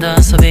시간만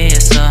더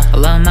소비했어 I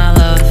love my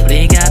love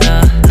우리가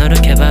더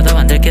노력해봐도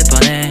안 될 게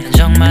뻔해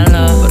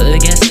정말로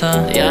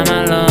모르겠어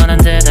야말로 난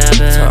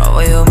대답은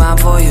서러워요만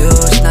for you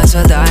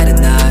지나쳐 다이른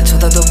날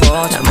쳐다도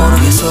잘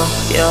모르겠어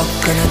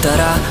그녀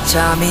따라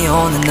잠이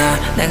오는 날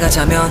내가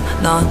자면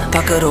넌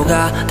밖으로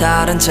가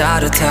다른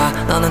차를 타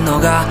너는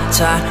너가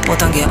잘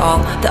못한 게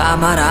없다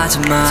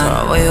말하지만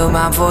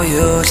서러워요만 for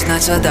you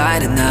지나쳐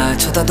다이른 날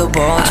쳐다도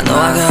보지 마 I know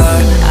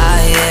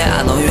I hurt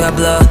I know you are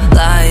blood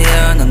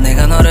liar 넌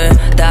내가 너를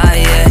다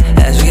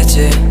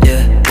이해해주겠지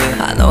yeah.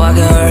 I know I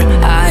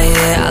hurt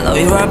I know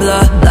you are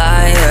blood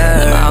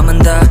liar 내 마음은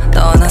다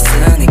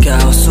떠났으니까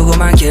헛수고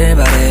말길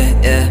바래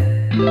yeah.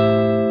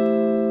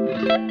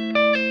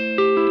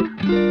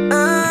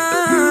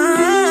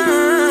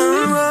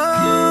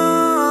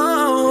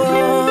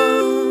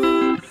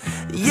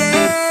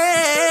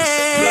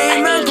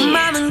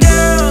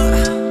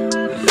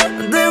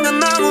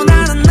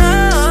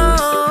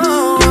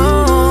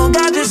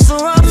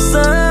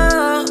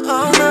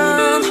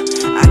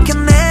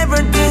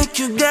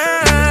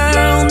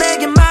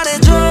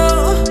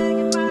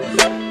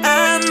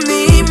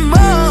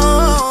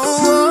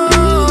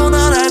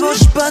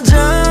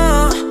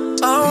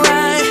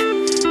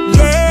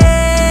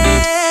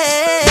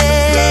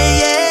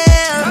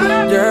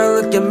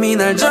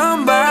 날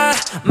좀 봐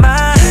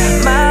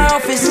My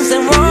office is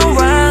in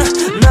worldwide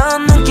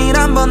넌 눈길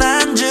한 번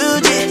안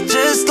주지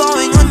Just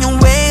going on your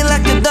way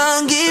like you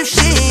don't give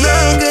shit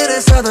넌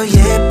그래서 더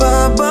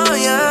예뻐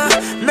보여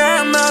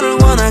난 너를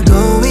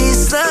원하고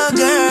있어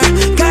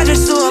girl 가질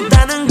수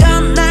없다는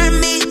건 날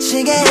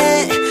미치게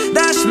해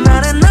다시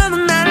말해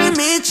너는 나를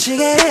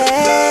미치게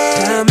해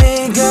Tell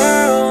me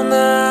girl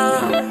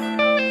now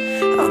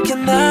How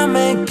can I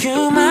make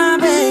you my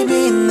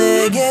baby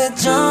내게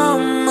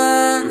좀만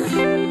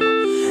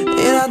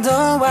이라도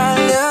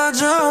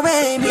알려줘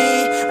baby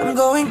I'm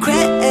going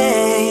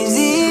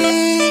crazy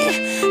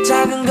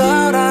작은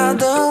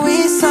거라도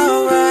it's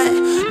alright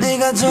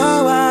네가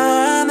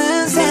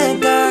좋아하는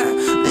색깔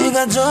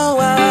네가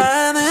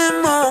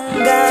좋아하는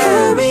뭔가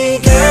Tell me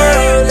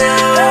girl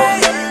now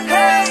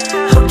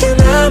How can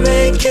I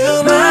make you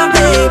my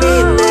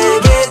baby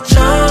내게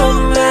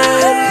좀만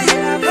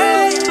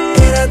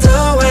이라도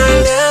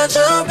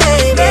알려줘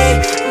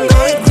baby I'm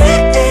going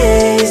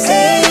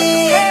crazy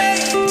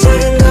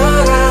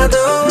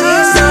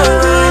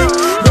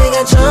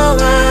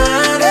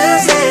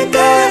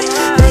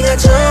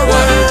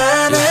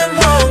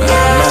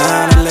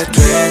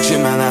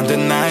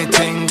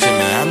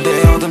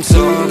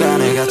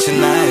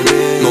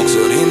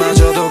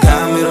목소리마저도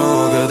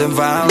감미로워 그댄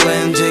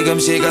violin 지금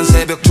시간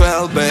새벽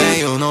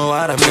 12에 You know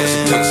what I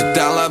mean 텅씩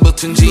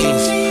달라붙은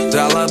jeans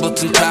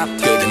달라붙은 탑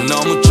그게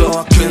너무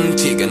좋아 큰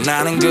티가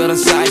나는 그런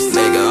사이즈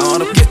내가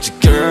어렵겠지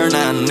girl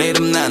난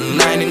이름 난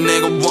나이니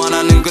내가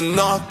원하는 건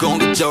너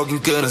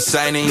공개적인 그런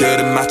사이닝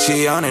그릇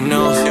마치 연애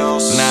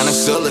news 나는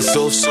술래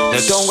소스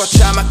내 돈과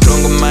차마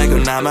그런 것 말고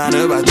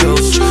나만을 봐줘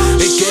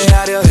있게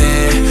하려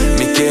해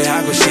믿게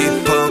하고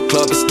싶어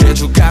클럽에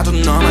스케줄 가도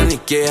너만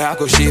있게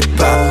하고 싶어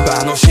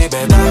반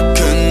 50에 다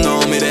큰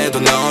놈이래도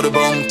너를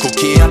본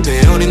쿠키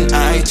앞에 어린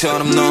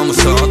아이처럼 너무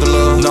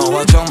서둘러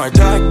너와 정말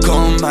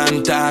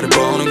달콤한 달을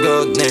보는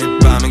것 내일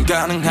밤엔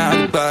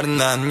가능하길 바래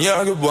난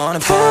여기 원해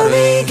Tell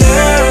me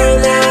girl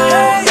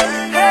now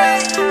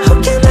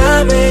How can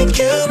I make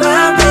you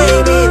my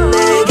baby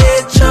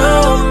내게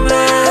좀만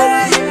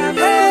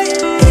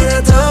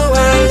이라도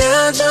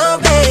알려줘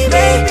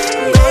baby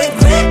I'm going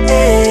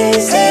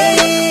crazy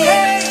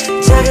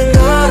작은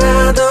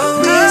거라도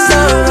it's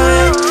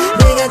alright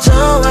네가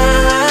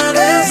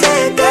좋아하는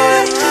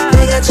색깔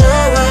네가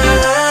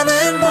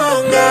좋아하는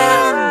뭔가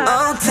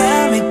Oh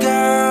tell me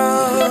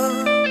girl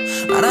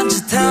Why don't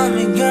you tell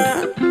me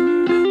girl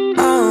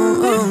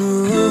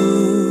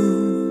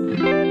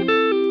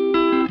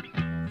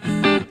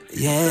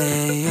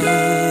Yeah,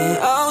 yeah.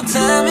 Oh,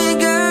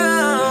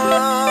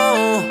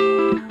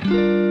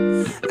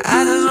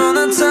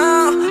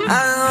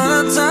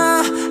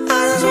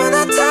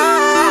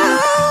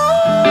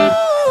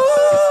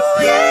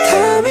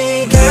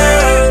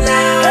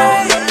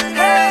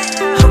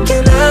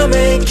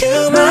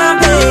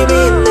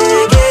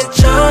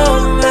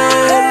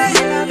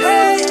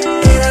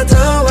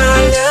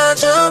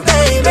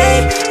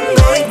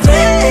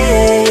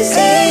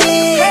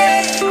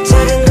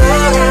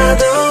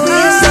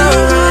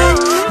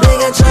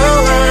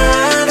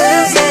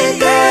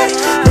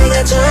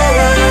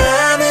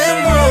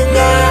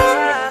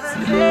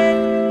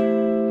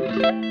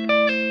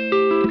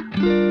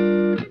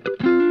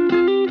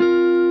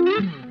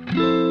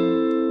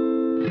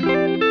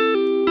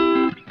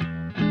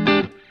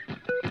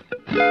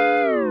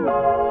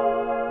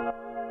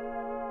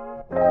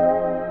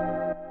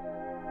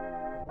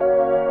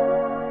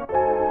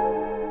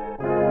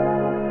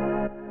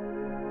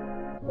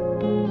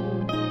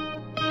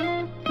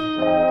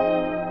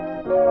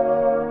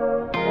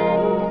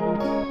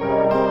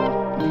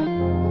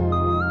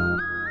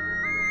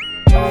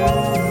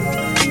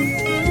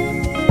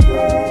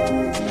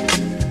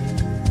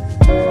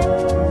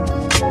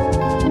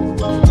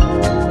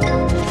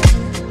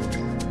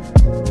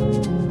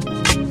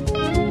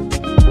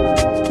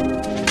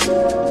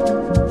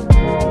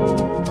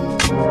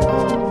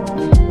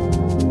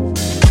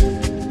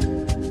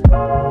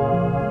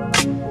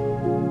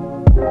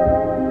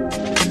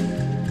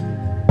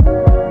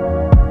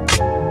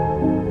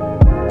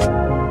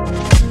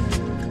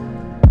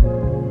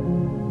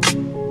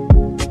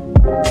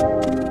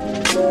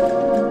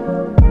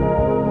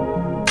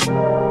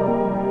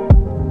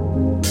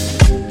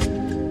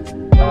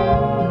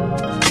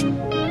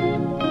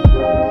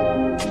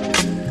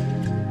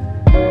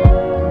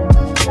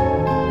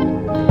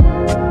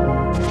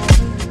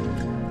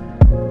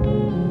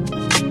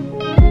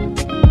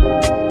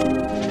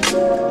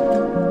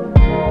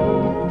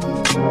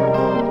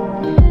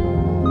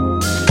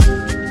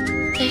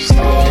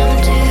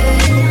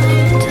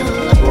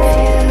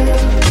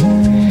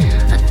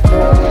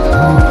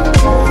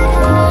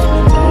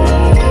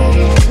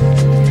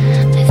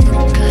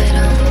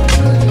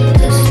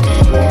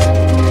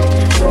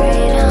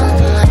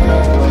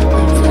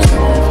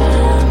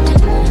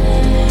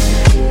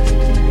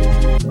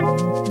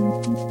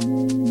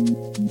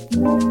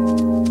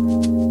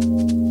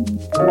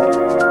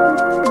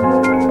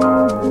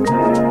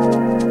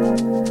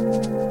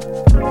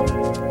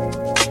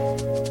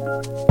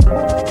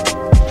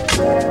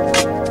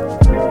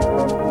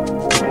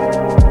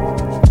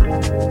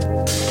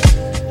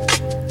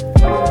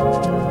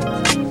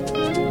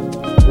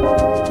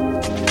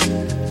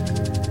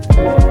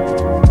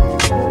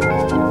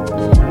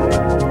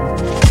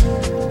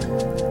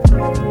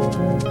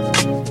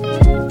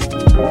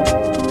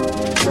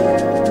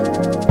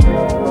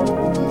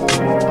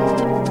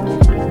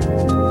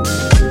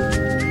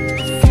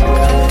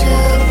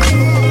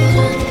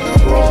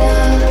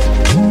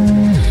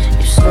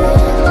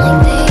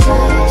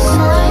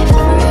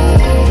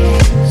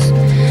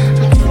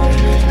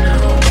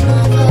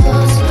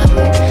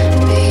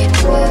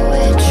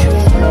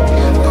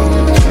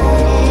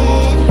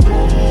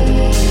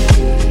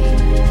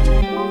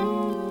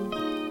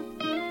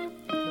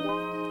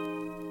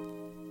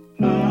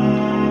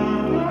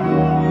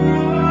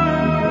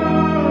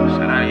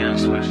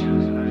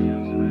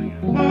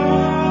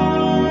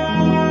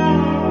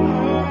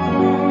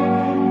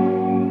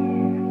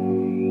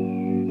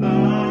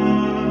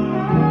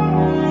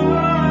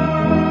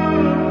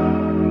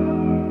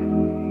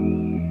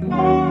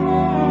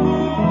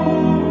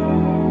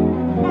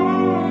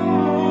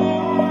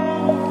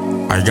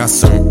 I got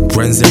some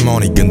friends and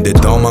money 근데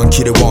더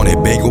많기를 원해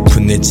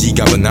배고픈 내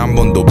지갑은 한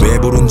번도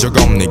배부른 적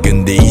없네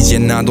근데 이제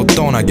나도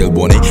떠나길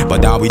원해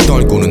바다 위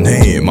떨고는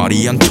해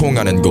말이 안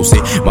통하는 곳에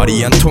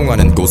말이 안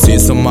통하는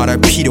곳에서 말할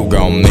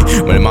필요가 없네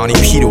말만이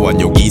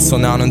필요한 여기서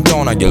나는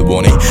떠나길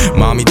원해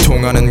마음이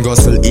통하는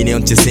것을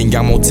 2년째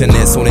생각 못해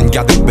내 손엔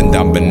가득 뺀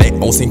담배 내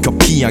옷엔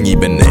커피향이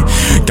뱉네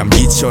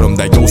감기처럼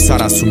달고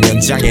살아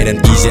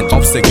수면장애는 이젠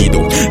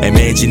없애기도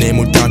애매해진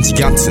애물단지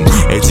같은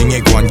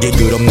애증의 관계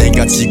그럼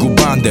내가 지구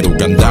반대로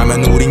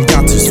간다면 우린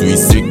같을 수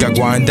있을까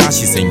과연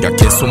다시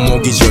생각해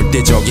손목이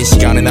절대적인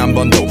시간은 한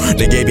번도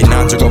내게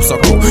빛난 적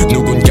없었고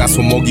누군가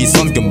손목이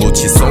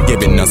선금붙이 속에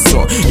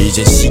빛났어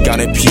이제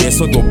시간을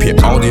피해서 도피해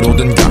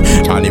어디로든 가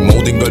아니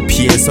모든 걸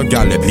피해서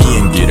갈래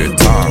비행기를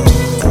타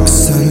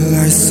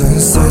Sunlight,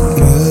 sunset,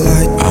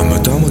 moonlight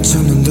아무도 못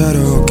찾는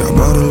대로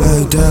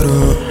가버릴래 이대로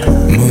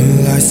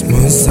Moonlight,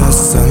 moonset,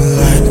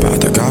 sunlight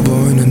바다가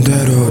보이는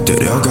대로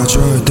데려가줘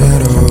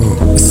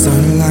이대로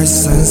Sunlight,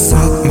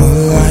 sunset,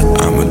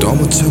 moonlight 아무도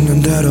못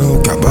찾는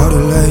대로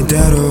가버릴래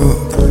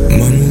이대로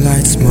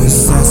Moonlight,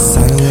 moonset,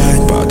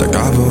 sunlight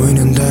바다가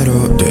보이는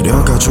대로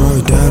데려가줘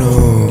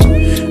이대로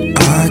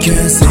I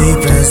can't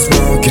sleep and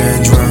smoke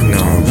and drink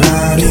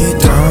Nobody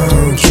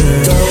don't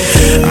care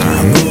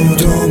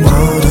아무도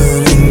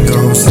모르는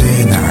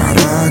곳에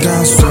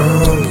날아가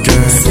숨게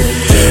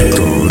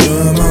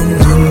구름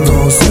없는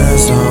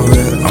곳에서 왜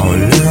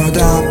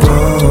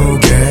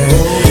올려다보게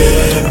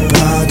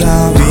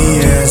바다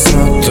위에서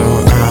또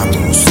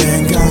아무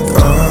생각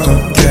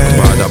없게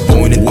바다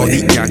보이는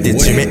어디 갈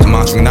때쯤에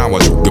마중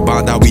나와줘 그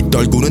바다 위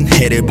떨구는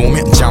해를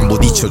보며 잠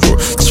못 잊혀줘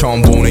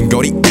처음 보는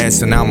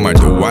거리에서 난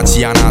말도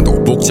하지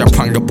않아도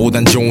복잡한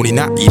것보단 좋으니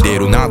나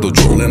이대로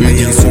놔둬줘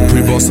빌딩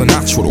숲을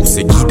벗어나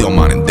초록색이 더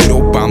많은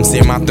대로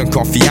밤새 맡던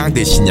커피향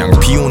대신 양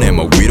비운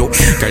해먹 위로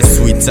갈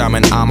수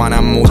있다면 아마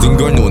난 모든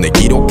걸 눈에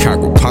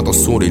기록하고 파도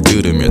소리를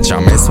들으며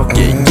잠에서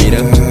깨기를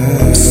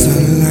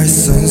Sunlight,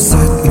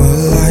 sunset,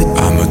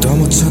 moonlight 아무도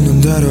못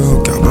찾는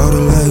대로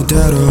가버릴래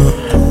이대로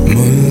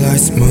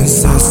Moonlight,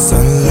 moonset,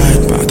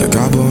 sunlight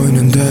바다가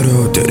보이는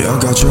대로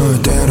데려가줘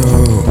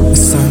이대로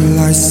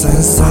Sunlight,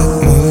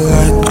 sunset,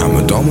 moonlight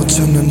아무도 못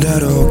찾는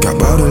대로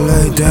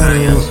가버릴래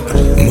이대로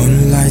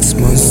Moonlight,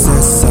 moonset,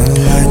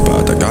 sunlight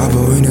바다가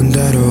보이는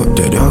대로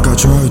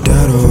데려가줘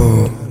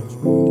이대로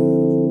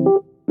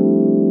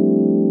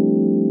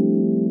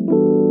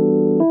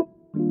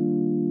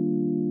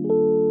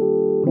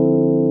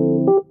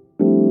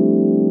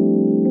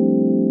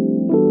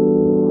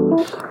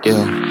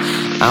Yeah,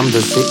 I'm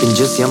just sipping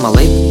juicy on my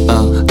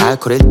lip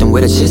알코올 1등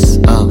with a cheese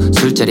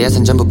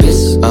술자리에선 전부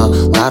piss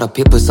lot of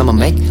people some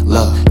make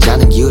love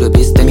자는 이유를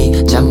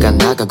비슷해미 잠깐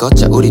나가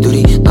걷자 우리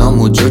둘이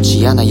너무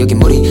좋지 않아 여기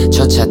물이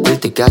저 차 뜰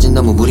때까지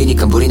너무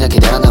무리니까 물이 나게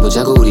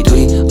달아나보자고 우리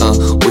둘이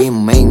we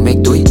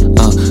make do it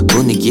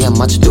분위기에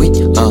맞춰 do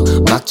it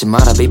막지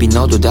마라 baby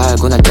너도 다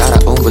알고 날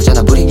따라온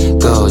거잖아 불이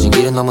꺼진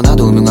길은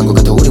너무나도 음흉한 것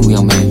같아 우린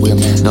위험해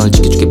널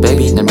지켜줄게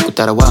baby 날 믿고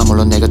따라와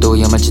물론 내가 또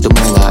위험할지도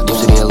몰라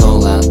입술이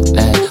lowland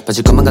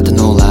빠질 것만 같아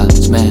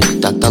놀라즘에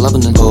딱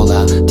달라붙는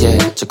콜라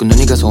자꾸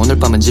눈이 가서 오늘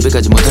밤은 집에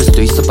가지 못할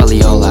수도 있어 빨리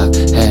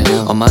연락해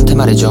엄마한테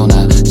말해줘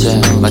나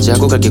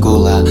맞이하고 갈게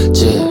골라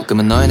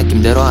그러면 너의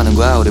느낌대로 하는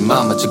거야 우리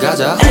마음 맞춰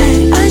가자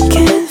I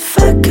can't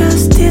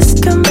focus this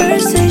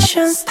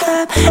conversation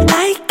stop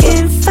I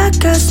can't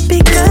focus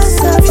because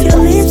of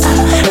your lips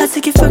I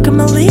take it fuck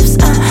my lips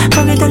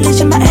거길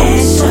돌리지 마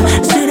애써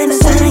술에는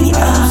사랑이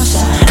없어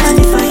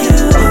Only for you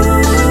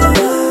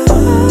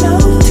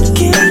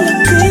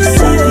Tequila grease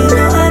baby 너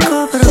알고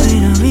바로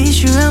이런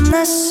wish you I'm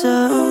not so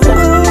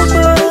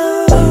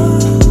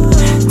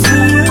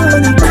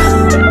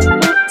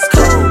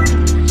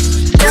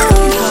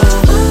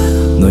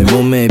너의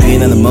몸에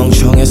비나는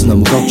멍청해서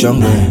너무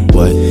걱정돼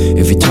What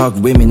if you talk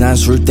with me 난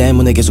술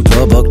때문에 계속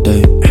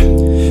버벅대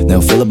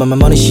Never feel about my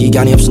money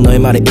시간이 없어 너의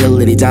말에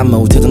일일이 담아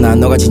못해도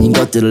난 너가 지닌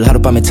것들을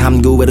하룻밤에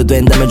탐구해도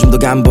된다면 좀 더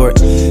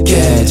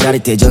간볼게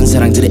짜릿해 전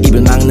사랑들의 입을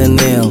막는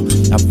일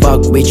I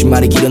fuck with you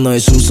말이 길어 너의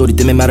숨소리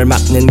때문에 말을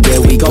막는 게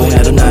We going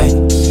out tonight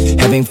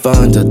Having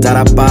fun 더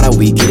따라봐라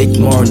We get it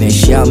more 내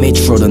시야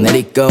밑으로 더 let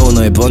it go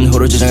너의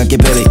번호를 저장할게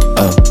baby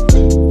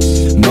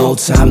More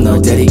time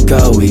널 데리고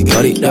We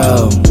got it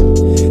all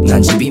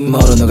난 집이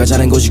멀어 너가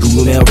자는 곳이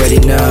궁금해 already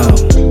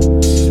know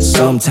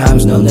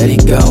Sometimes 널 let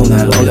it go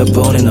날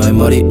올려보내 너의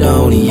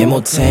머리로 이해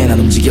못해 난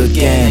움직일게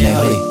내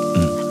허리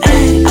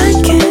I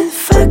can't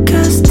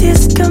focus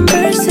this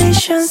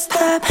conversation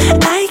stop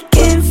I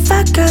can't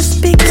focus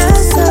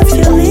because of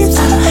your lips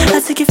I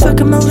take it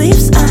fuck my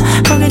lips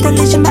거기에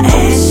달리지 마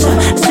애써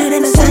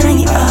쓰레는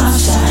사랑이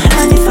없어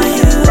Only for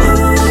you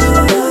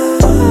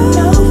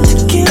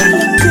특히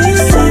그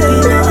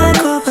세비 너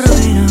알고 바로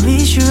이런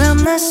issue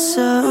I'm not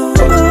so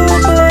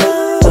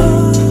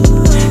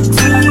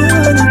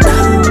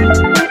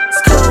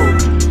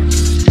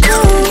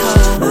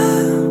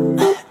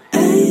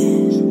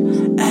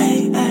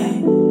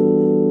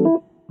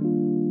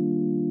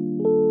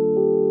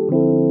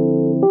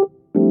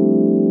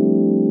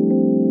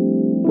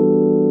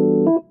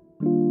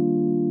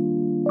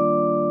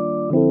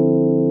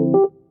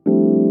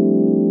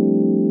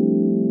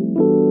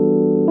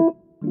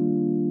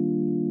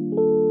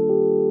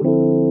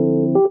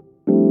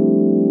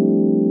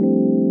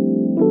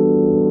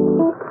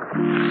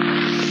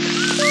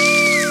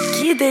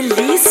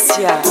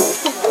delícia!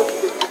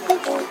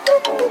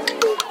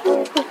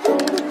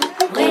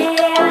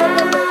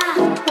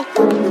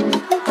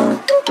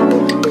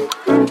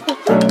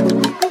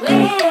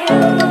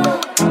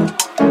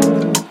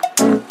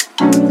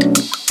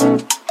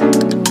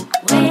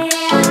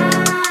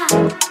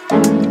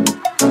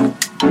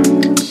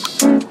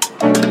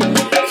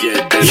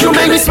 You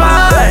make me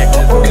smile.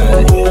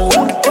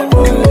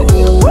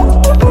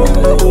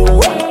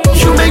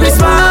 You make me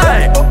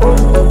smile.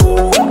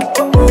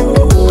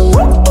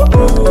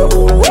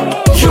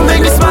 You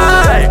make me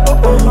smile.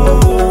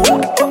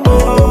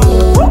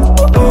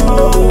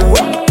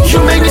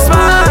 You make me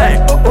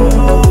smile.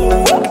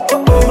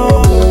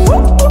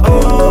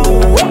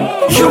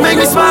 You make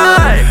me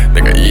smile.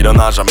 내가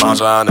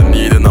일어나자마자 하는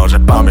일은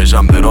어젯밤에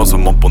잠들어서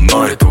못 본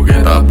너의 두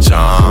개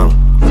답장.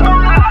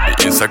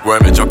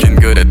 인스타그램에 적힌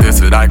글의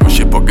뜻을 알고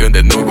싶어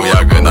근데 누구야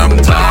그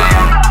남자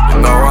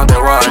너와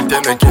대화할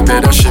때는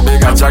기대려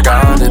시비가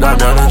자가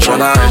아니라면은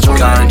전화해줘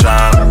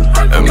당장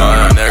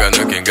엄마야 내가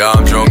느낀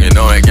감정이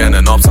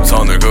너에게는 없음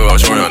선을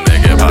그어줘요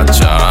내게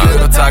받자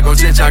그렇다고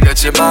진짜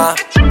그치마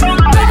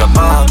내가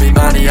마음이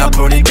많이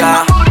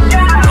아프니까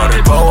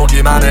너를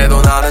보기만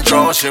해도 나는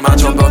조심한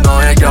좀 더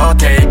너의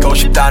곁에 있고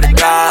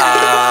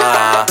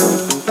싶다니까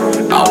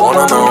I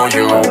wanna know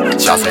you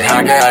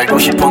자세하게 알고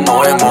싶어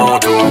너의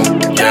모두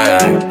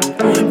Yeah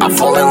I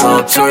fall in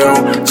love to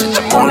you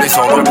진짜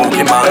멀리서 널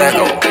보기만 해도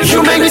You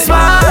make me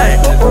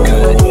smile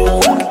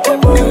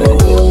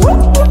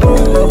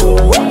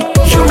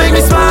You make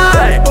me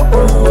smile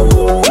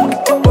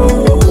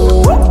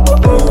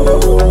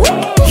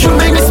You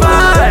make me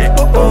smile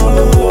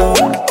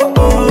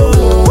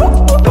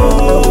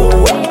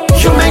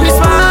You make me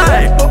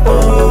smile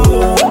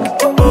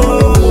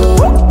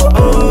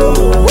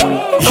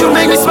You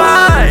make me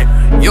smile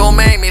You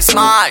make me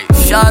smile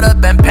Shut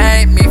up and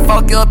pay me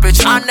Fuck your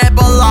bitch I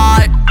never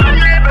lie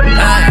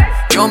hey,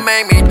 You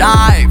make me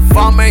die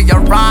For me your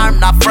rhyme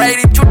Not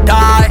ready to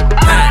die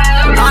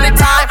hey, honey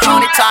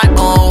time,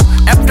 oh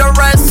After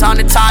rest,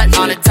 honey time,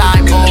 oh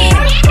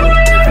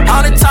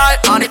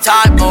Honey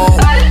time, oh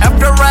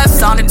After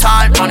rest, honey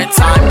time,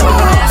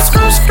 oh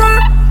Skirt,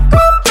 skirt,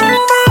 you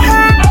bring my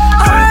head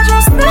I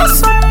just need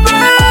some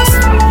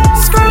rest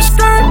Skirt,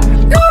 skirt,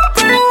 you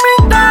bring me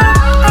down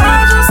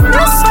I just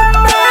need some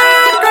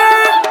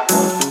rest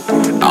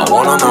I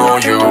wanna know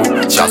you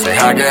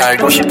자세하게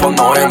알고 싶어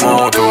너의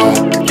모두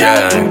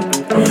Yeah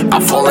I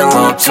fall in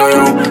love to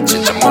you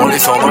진짜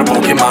멀리서 널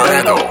보기만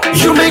해도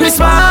You make me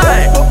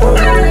smile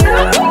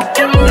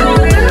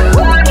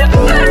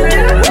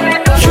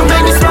You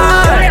make me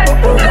smile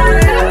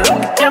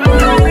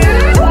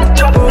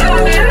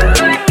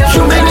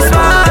You make me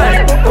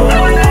smile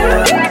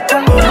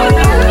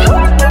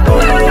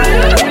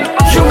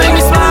You make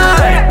me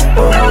smile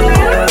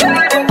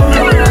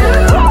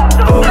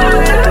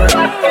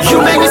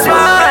You make me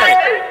smile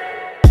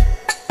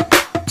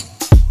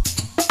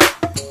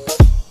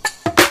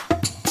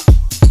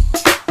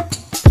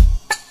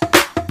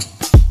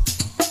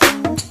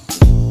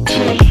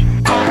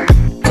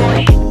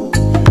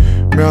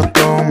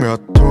몇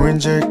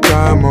호인지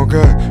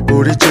까먹은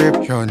우리 집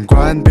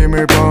현관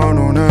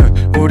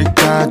비밀번호는 우리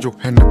가족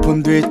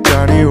핸드폰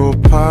뒷자리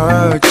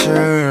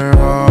 587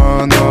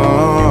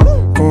 하나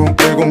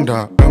 010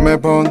 다음에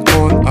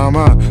번호는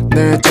아마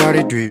내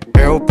자리 뒤에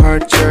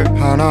 587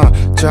 하나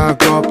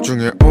작업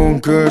중에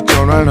온 그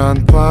전화를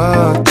난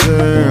받질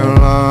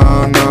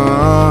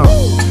않아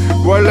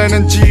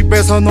원래는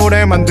집에서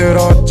노래만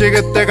들었지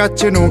그때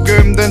같이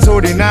녹음된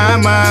소리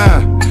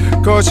남아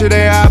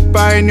거실에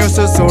아빠의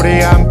뉴스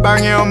소리,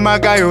 안방에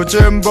엄마가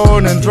요즘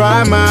보는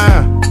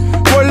드라마.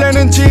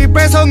 원래는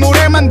집에서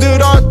노래만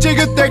들었지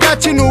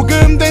그때같이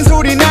녹음된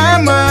소리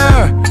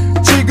남아.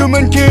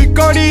 지금은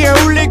길거리에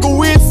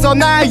울리고 있어.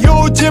 나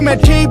요즘에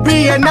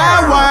TV에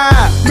나와.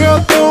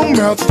 몇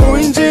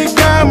호인지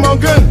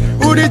까먹은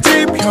우리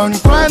집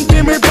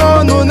현관비밀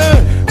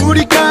번호는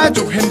우리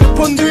가족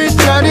핸드폰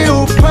뒷자리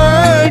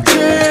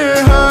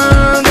 5871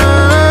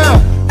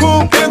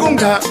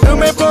 010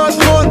 다음에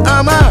번호는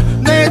아마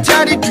내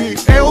자리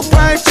뒤에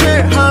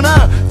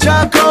 5871.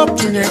 작업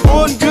중에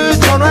온 그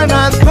전화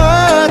난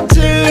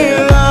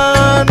받질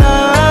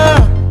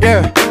않아.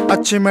 yeah.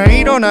 아침에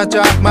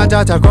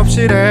일어나자마자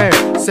작업실에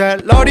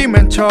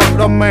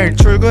샐러리맨처럼 매일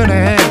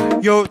출근해.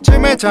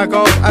 요즘에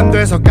작업 안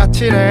돼서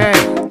까칠해.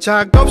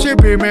 작업실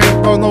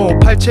비밀번호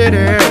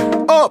 871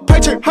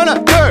 87 하나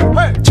둘.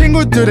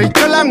 친구들의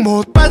연락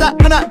못 받아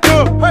하나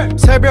둘.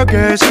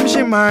 새벽에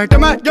심심할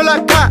때만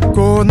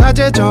연락하고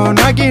낮에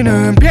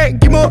전화기는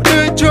비행기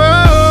모드 줘.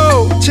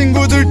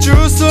 친구들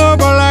주소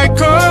like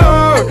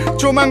call.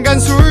 조만간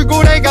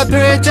술고래가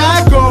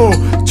되자고.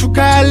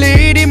 축하할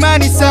일이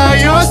많이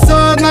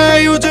쌓였어.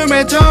 나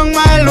요즘에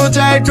정말로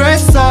잘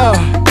됐어.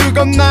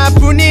 그건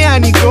나뿐이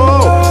아니고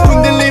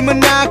흔들림은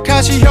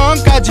나카시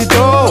형까지도.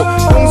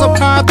 홍서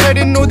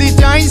파테린 노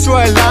디자인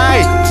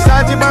스와일라이트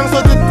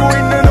사지방서 듣고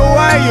있는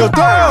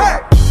오하이오도.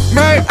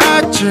 매일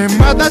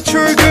아침마다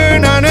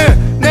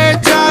출근하는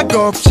내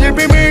작업실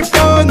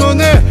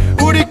비밀번호는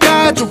우리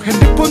가족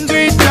핸드폰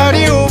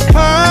뒷자리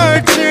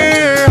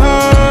 5871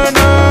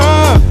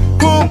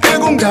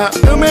 010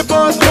 다음에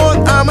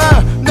번호는 아마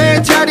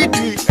내 자리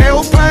뒤에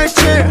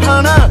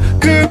 5871.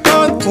 그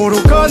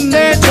번호로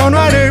건네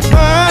전화를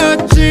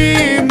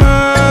받지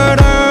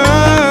마라.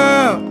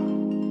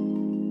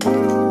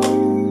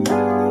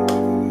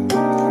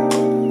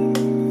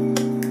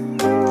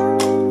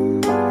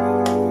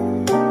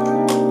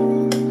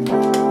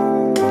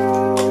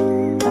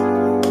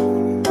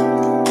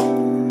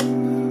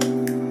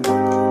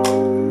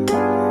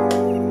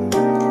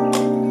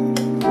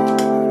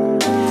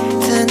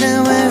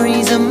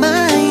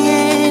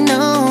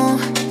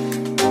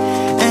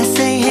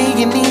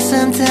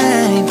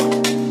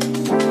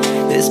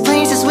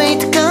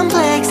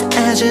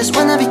 I just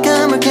wanna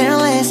become more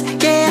careless,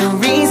 yeah. No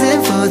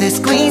reason for this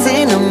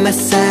squeezing on my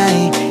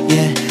side,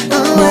 yeah.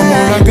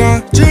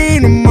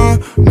 올라가지는 마.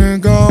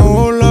 내가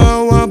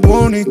올라와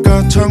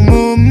보니까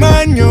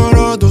창문만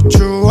열어도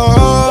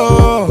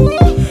추워.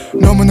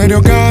 너무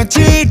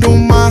내려가지도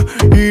마.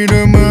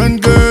 이름은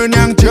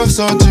그냥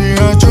지었어.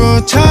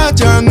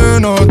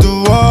 지하주차장은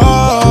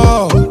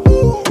어두워.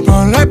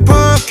 벌레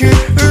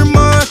바퀴를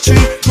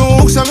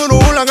마치고 옥상으로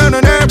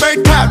올라가는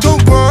엘리베이터.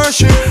 Don't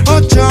rush it.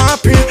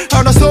 어차피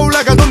알아서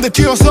올라가던데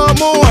튀어서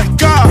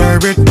뭐할까.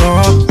 Baby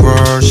don't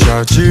rush.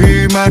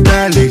 하지마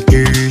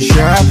달리기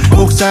샵.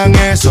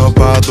 옥상에서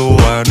봐도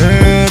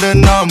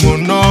하늘은 너무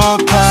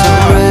높아. So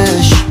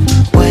rush,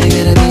 why you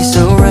gotta be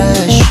so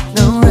rush?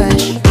 No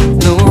rush,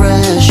 no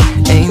rush.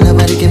 Ain't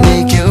nobody can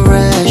make you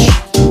rush.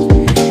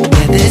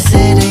 Yeah, this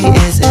city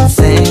is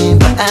insane,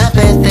 but I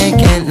bet they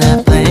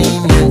cannot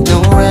blame you.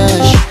 No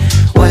rush,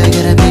 why you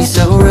gotta be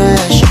so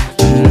rush?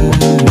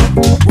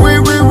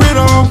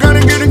 위로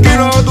가는 길은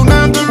길어도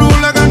난 늘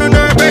올라가는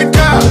엘리베이터.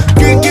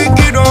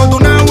 길어도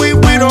난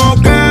위로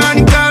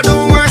가니까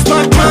don't waste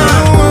my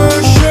time.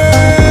 Rush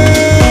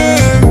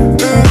it,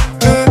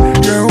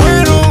 yeah,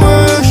 we don't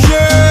rush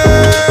it.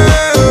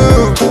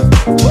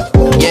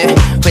 Yeah,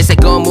 회색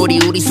건물이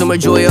우리 숨을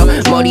조여.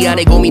 머리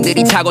안에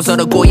고민들이 차고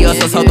서로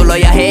꼬여서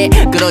서둘러야 해.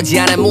 그러지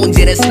않은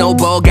문제는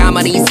스노우볼.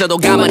 가만히 있어도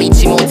가만히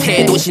있지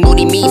못해. 도시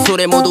우리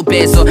미소를 모두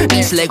뺏어.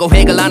 빛을 내고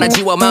획을 하나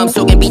지워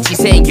마음속에 빛이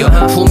생겨.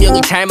 분명히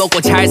잘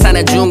먹고 잘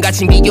사는 중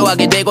같이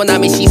비교하게 되고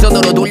남의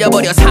시선으로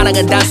돌려버려.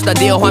 사랑은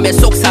단순화되어 화면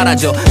속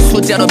사라져.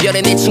 숫자로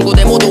별의 내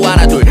친구들 모두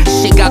알아둘.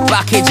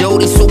 시각박해져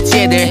우리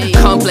숙제들.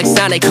 컴플렉스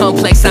안에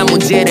컴플렉스한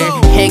문제를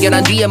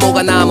해결한 뒤에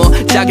뭐가 남어.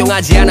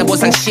 작용하지 않은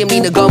보상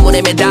심리는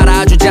건물에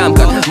매달아. 아주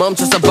잠깐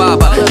멈춰서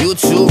봐봐. You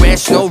too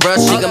rash, no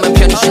rush. 지금은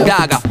편히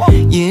쉬다가.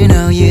 You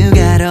know you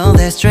got all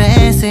that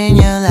stress in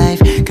your life,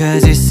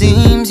 cause it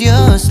seems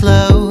you're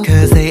slow,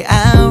 cause they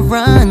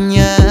outrun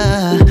you.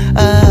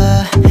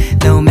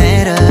 No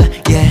matter,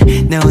 yeah,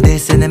 no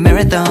this in a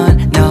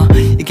marathon. No,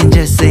 you can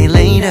just say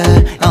later.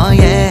 Oh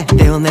yeah,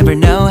 they will never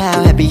know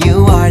how happy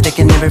you are. They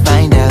can never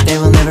find out, they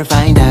will never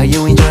find out.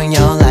 You enjoying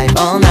your life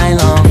all night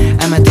long.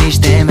 I'ma teach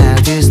them how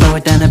to slow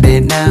it down a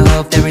bit. Now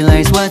hope they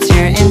realize what's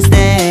your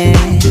instead.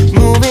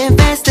 Moving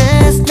fast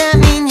does not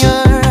mean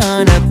you're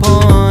on a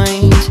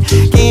point.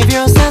 Give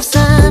yourself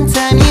some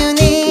time, you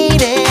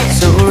need it.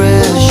 So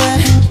rush,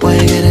 why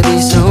you gotta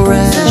be so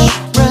rush?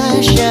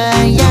 Rush,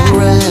 yeah, yeah. No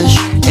rush,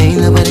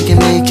 ain't nobody can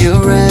make you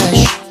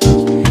rush.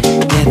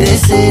 Yeah,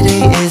 this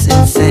city is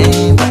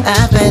insane, but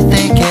I bet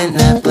they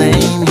cannot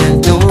blame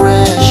you. No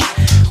rush,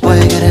 why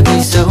you gotta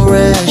be so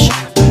rush?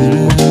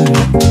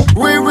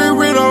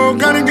 위로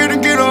가는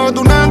길은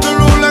길어도 난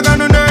늘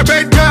올라가는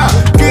엘리베이터.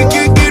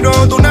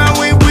 길어도 난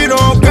위로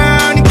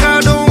가니까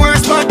don't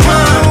waste my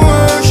time.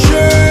 Rush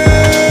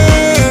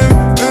it,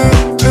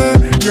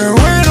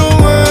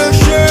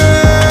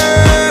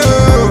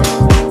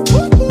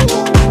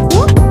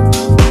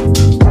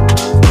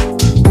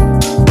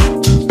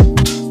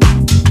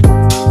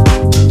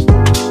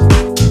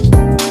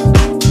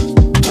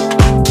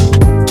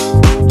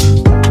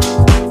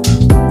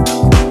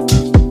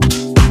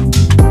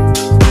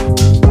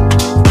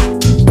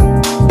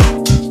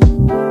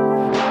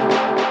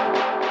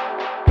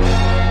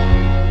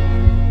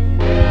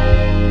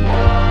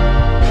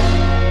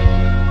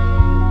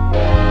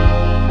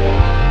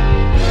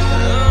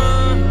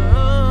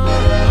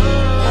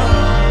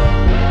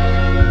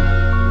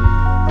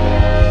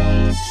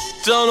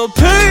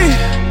 높이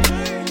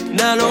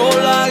난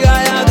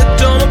올라가야 돼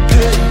더 높이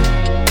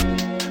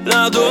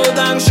나도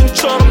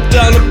당신처럼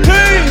더 높이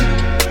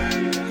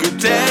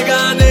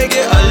그대가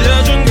내게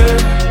알려준 게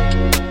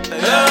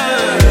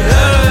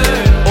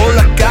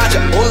올라가자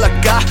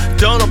올라가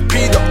더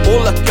높이 더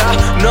올라가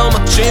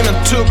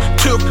넘어지면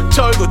툭툭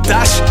털고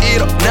다시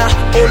일어나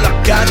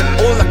올라가자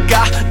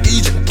올라가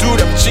이젠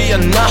두렵지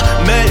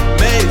않아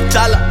매일매일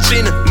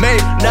달라지는 매일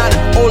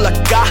나는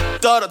올라가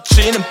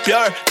떨어지는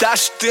별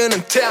다시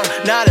뜨는 태양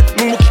나는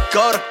묵묵히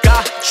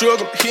걸어가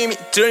조금 힘이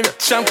들면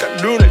잠깐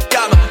눈을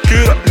감아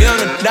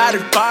그러면은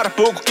나를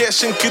바라보고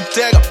계신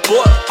그대가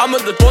보여 한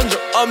번도 본 적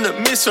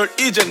없는 미소를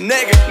이제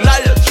내게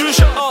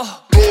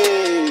날려주셔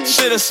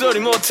싫은 소리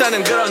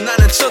못하는 그런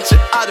나는 첫째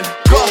아들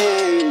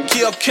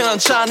기억해 난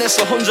차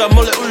안에서 혼자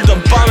몰래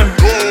울던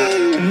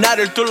밤을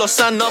나를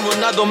둘러싼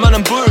너무나도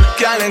많은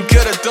불가능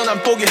그래도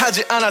난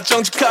포기하지 않아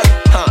정직하게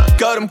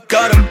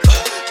걸음걸음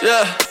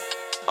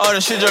어린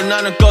시절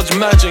나는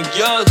거짓말쟁이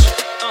여자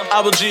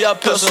아버지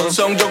앞에서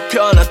성적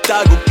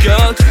편하다고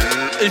곁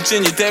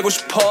일진이 되고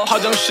싶어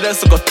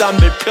화장실에서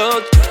걷담배를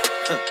펴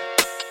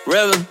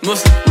랩은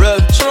무슨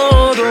랩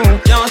저도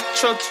영화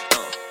쳤지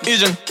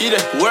이젠 이래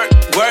work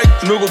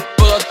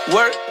누구보다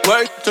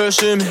work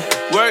열심히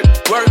work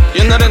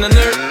옛날에는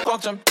늘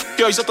꽉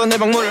잠겨 있었던 내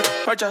방문을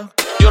활짝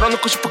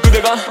열어놓고 싶어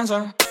그대가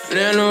항상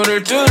내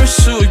눈을 뚫을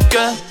수 있게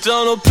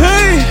더 높이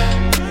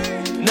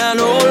난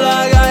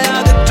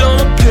올라가야 돼 더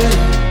높이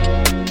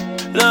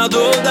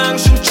나도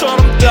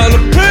당신처럼 더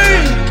높이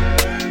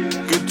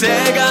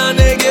그대가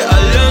내게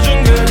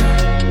알려준 게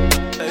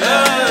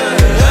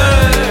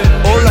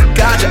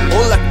올라가자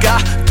올라가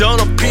더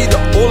높이 더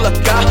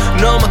올라가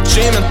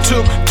넘어지면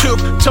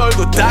툭툭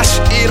털고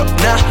다시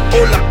일어나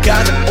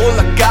올라가자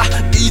올라가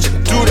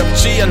이젠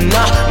두렵지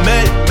않아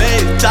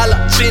매일매일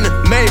달라지는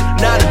매일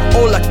나는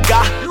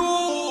올라가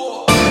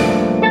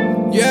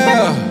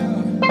Yeah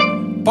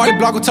Party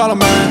block will tell them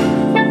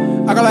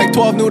man I got like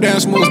 12 new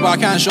dance moves but I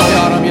can't show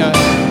y'all them yet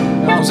You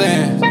know what I'm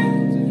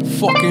saying? You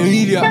fucking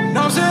idiot You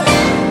know what I'm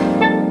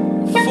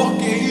saying?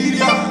 Fucking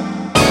idiot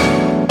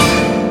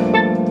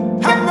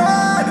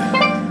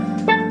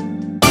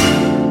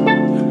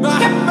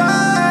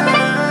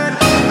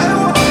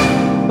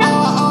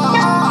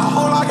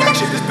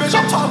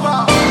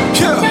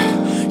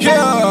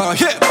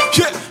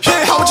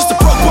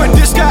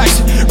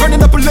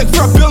Running up a lick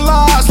for a bill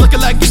loss Looking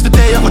like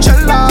yesterday I'm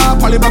Coachella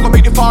Probably about to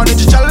make the phone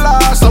into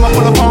jealous So I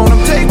pull up on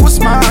them, take what's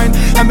mine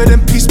Have it in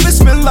peace,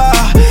 bismillah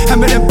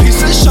Have it in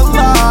peace,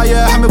 inshallah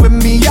Yeah, have it with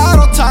me at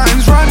all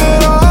times Run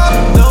it up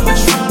Little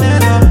bitch, run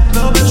it up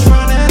Little bitch,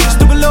 run it up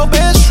Stupid little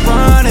bitch,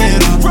 run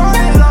it up Run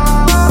it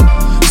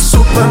up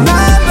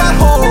Superman, that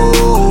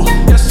hoe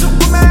Yeah,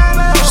 Superman,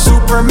 that hoe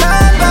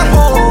Superman, that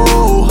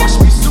hoe Watch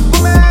me,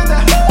 Superman,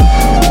 that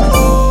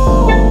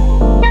hoe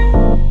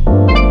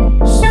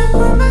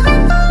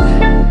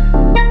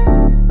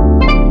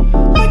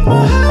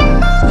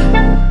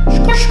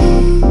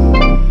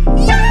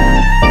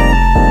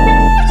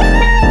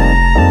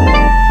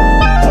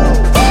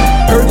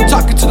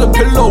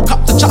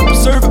Cop the chopper,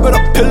 serve it with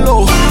a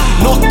pillow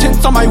No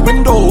tints on my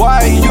window,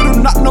 why? You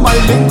do not know my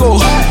lingo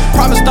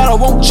Promise that I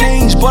won't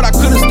change, but I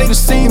couldn't stay the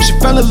same She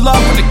fell in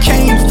love with the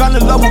cane, fell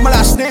in love with my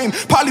last name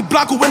Probably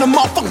block her in a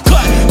motherfucking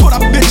cut Told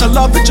that bitch I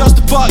love it just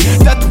to fuck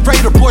That the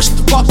raider boy, shut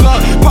the fuck up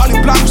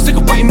Probably block was sick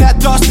of biting that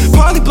dust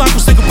Probably block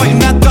was sick of biting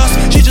that dust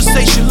She just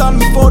say she love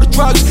me for the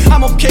drugs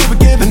I'm okay with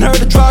giving her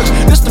the drugs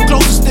This the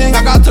closest thing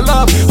I got to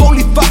love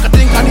Holy fuck, I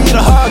think I need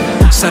a hug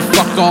Said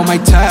fuck all my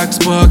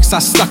textbooks I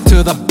stuck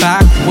to the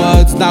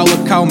backwoods Now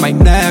look how my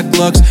neck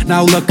looks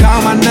Now look how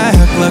my neck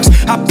looks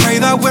I pray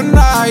that when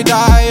I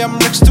die I'm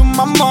next to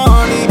my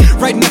money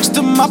Right next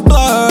to my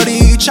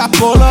bloody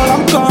Chapola,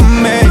 I'm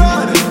coming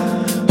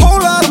Whole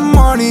lot of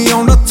money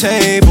on the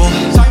table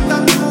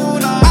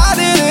I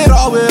did it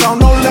all without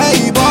no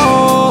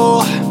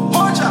label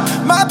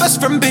My best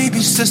friend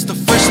baby sister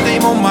First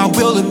name on my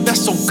will and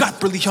that's on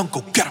God Really young,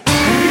 go get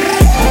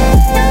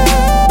him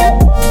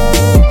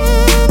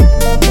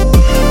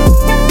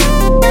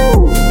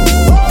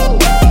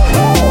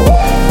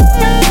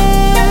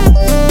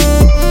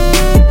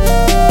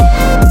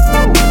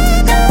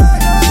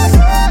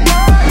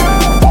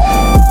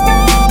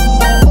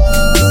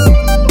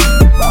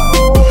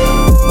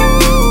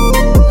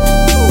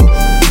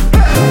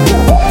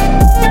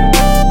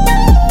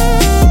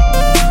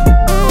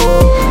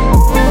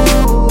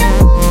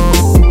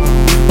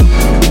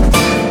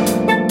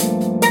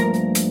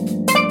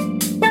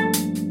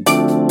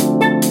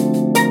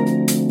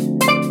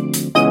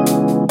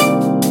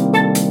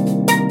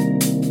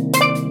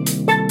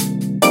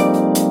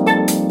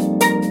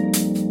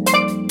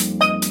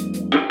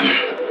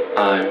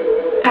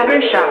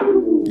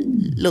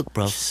Look,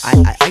 bro,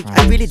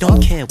 I really don't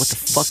care what the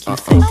fuck you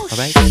think,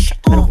 alright?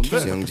 I don't care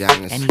what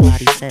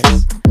anybody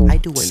says. I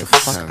do what the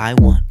fuck I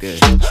want.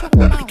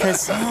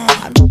 Because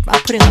I'm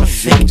putting on a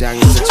fake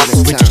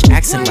British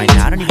accent right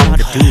now. I don't even know how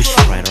to do this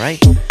shit right, alright?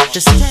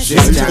 Just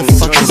listen to the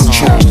fucking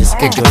song. Just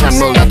enjoy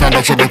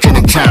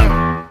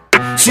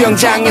it.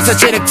 수영장에서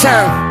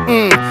진흙탕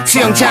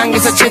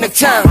수영장에서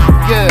진흙탕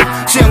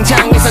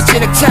수영장에서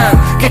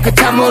진흙탕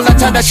깨끗한 물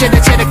나타나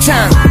시는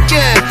진흙탕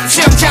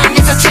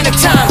수영장에서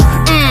진흙탕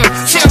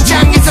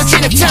수영장에서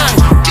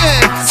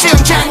진흙탕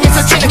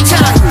수영장에서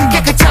진흙탕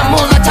깨끗한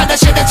물 나타나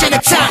시는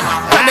진흙탕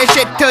Turn that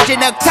shit to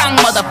진흙탕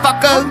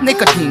motherfucker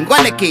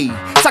니코틴과 느끼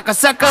섞어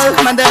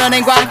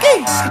만들어낸 광기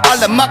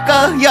얼른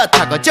먹어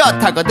여타고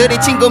저타고 들이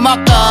친구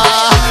먹어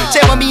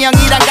재범이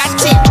형이랑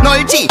같이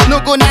놀지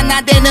누구나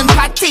나대는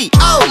파티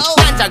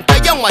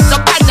난장터 영화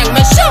속 한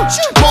장면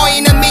쇼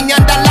모이는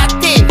미녀들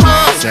라틴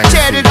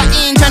죄를 다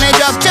인천에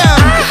적정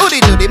우리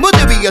둘이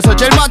무대 위에서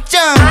제일 멋져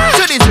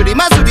수리수리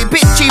마수리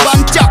빛이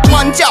번쩍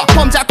먼저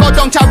폼 잡고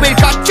동차 윌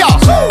걷죠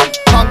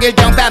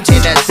홍길동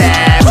밤치는 쌤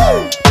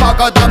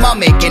먹어도 못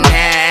믿긴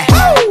해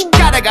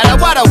가라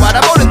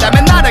와라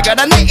모른다면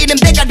날아가라 내 이름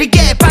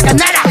대가리에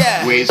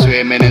박아놔라 We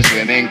swimming in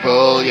swimming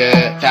pool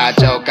yeah 다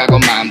져가고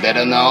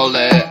맘대로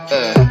놀래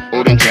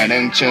우린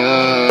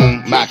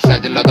재능충 막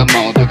사질러도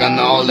모두가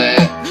놀래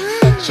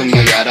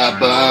숙녀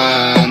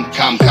여러분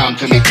Come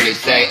to me please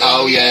say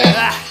oh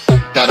yeah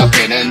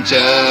더럽히는 중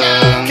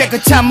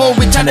깨끗한 물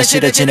위탄에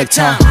실은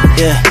진흙탕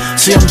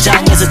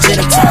수영장에서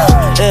진흙탕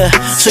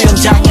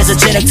수영장에서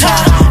진흙탕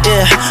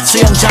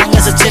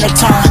수영장에서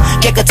진흙탕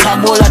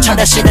깨끗한 물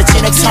나타나 실은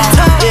진흙탕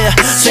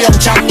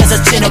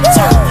수영장에서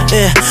진흙탕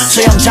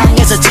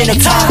수영장에서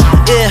진흙탕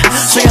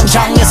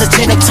수영장에서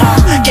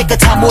진흙탕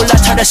깨끗한 물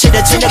나타나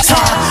실은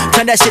진흙탕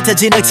Turn that shit to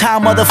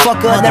진흙탕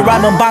motherfucker 내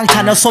라면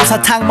방탄은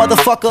솜사탕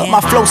motherfucker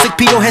My flow sick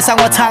필요해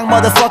상화탕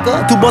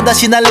motherfucker 두 번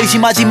다시 날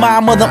의심하지 마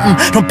mother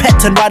그럼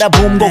패턴 받아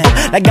boom go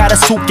I gotta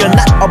숙여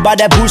not about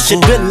that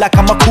bullshit feel like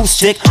I'm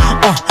acoustic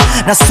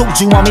나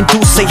소중함인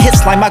두세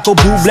hits like Michael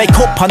Bublé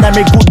코파나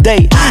밀 good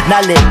day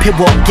날래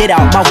피워 get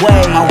out my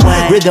way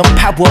rhythm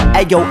power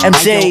ayo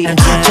MJ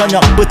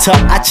저녁부터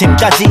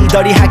아침까지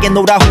더리하게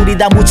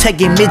놀아후리다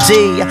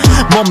무책임이지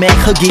몸에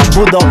흙이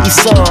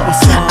묻어있어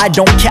I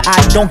don't care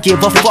I don't give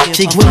a fuck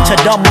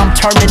지구인처럼 I'm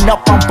turning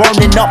up I'm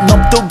burning up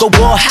너무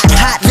뜨거워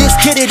hot let's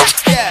get it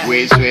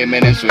We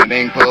swimming in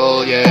swimming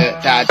pool yeah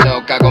다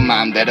져가고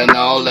맘대로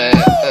놀래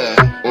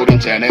우린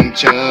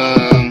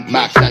재능충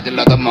막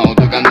사질러도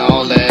모두가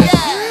놀래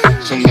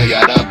숙녀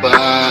여러분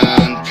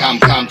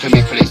Come to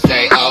me please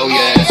say oh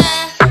yeah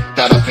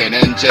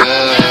더럽히는 중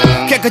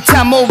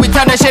깨끗한 물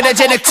위탄에 실은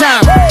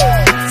진흙탕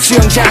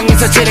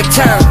수영장에서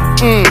진흙탕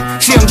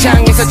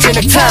수영장에서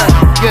진흙탕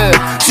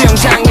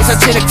수영장에서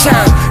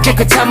진흙탕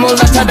깨끗한 물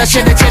나타나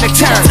실은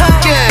진흙탕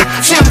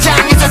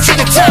수영장에서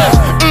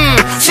진흙탕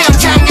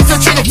수영장에서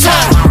진흙탕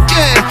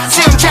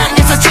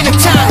수영장에서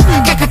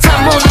진흙탕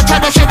깨끗한 물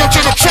나타나 실은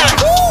진흙탕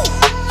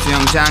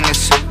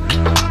수영장에서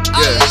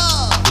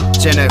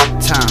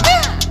진흙탕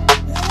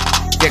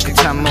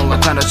깨끗한 물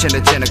나타나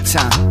실은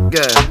진흙탕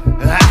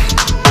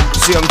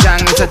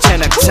수영장에서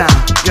진흙탕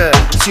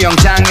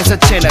수영장에서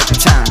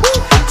진흙탕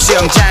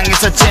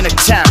수영장에서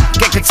진흙탕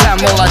깨끗한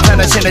물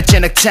나타나 실은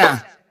진흙탕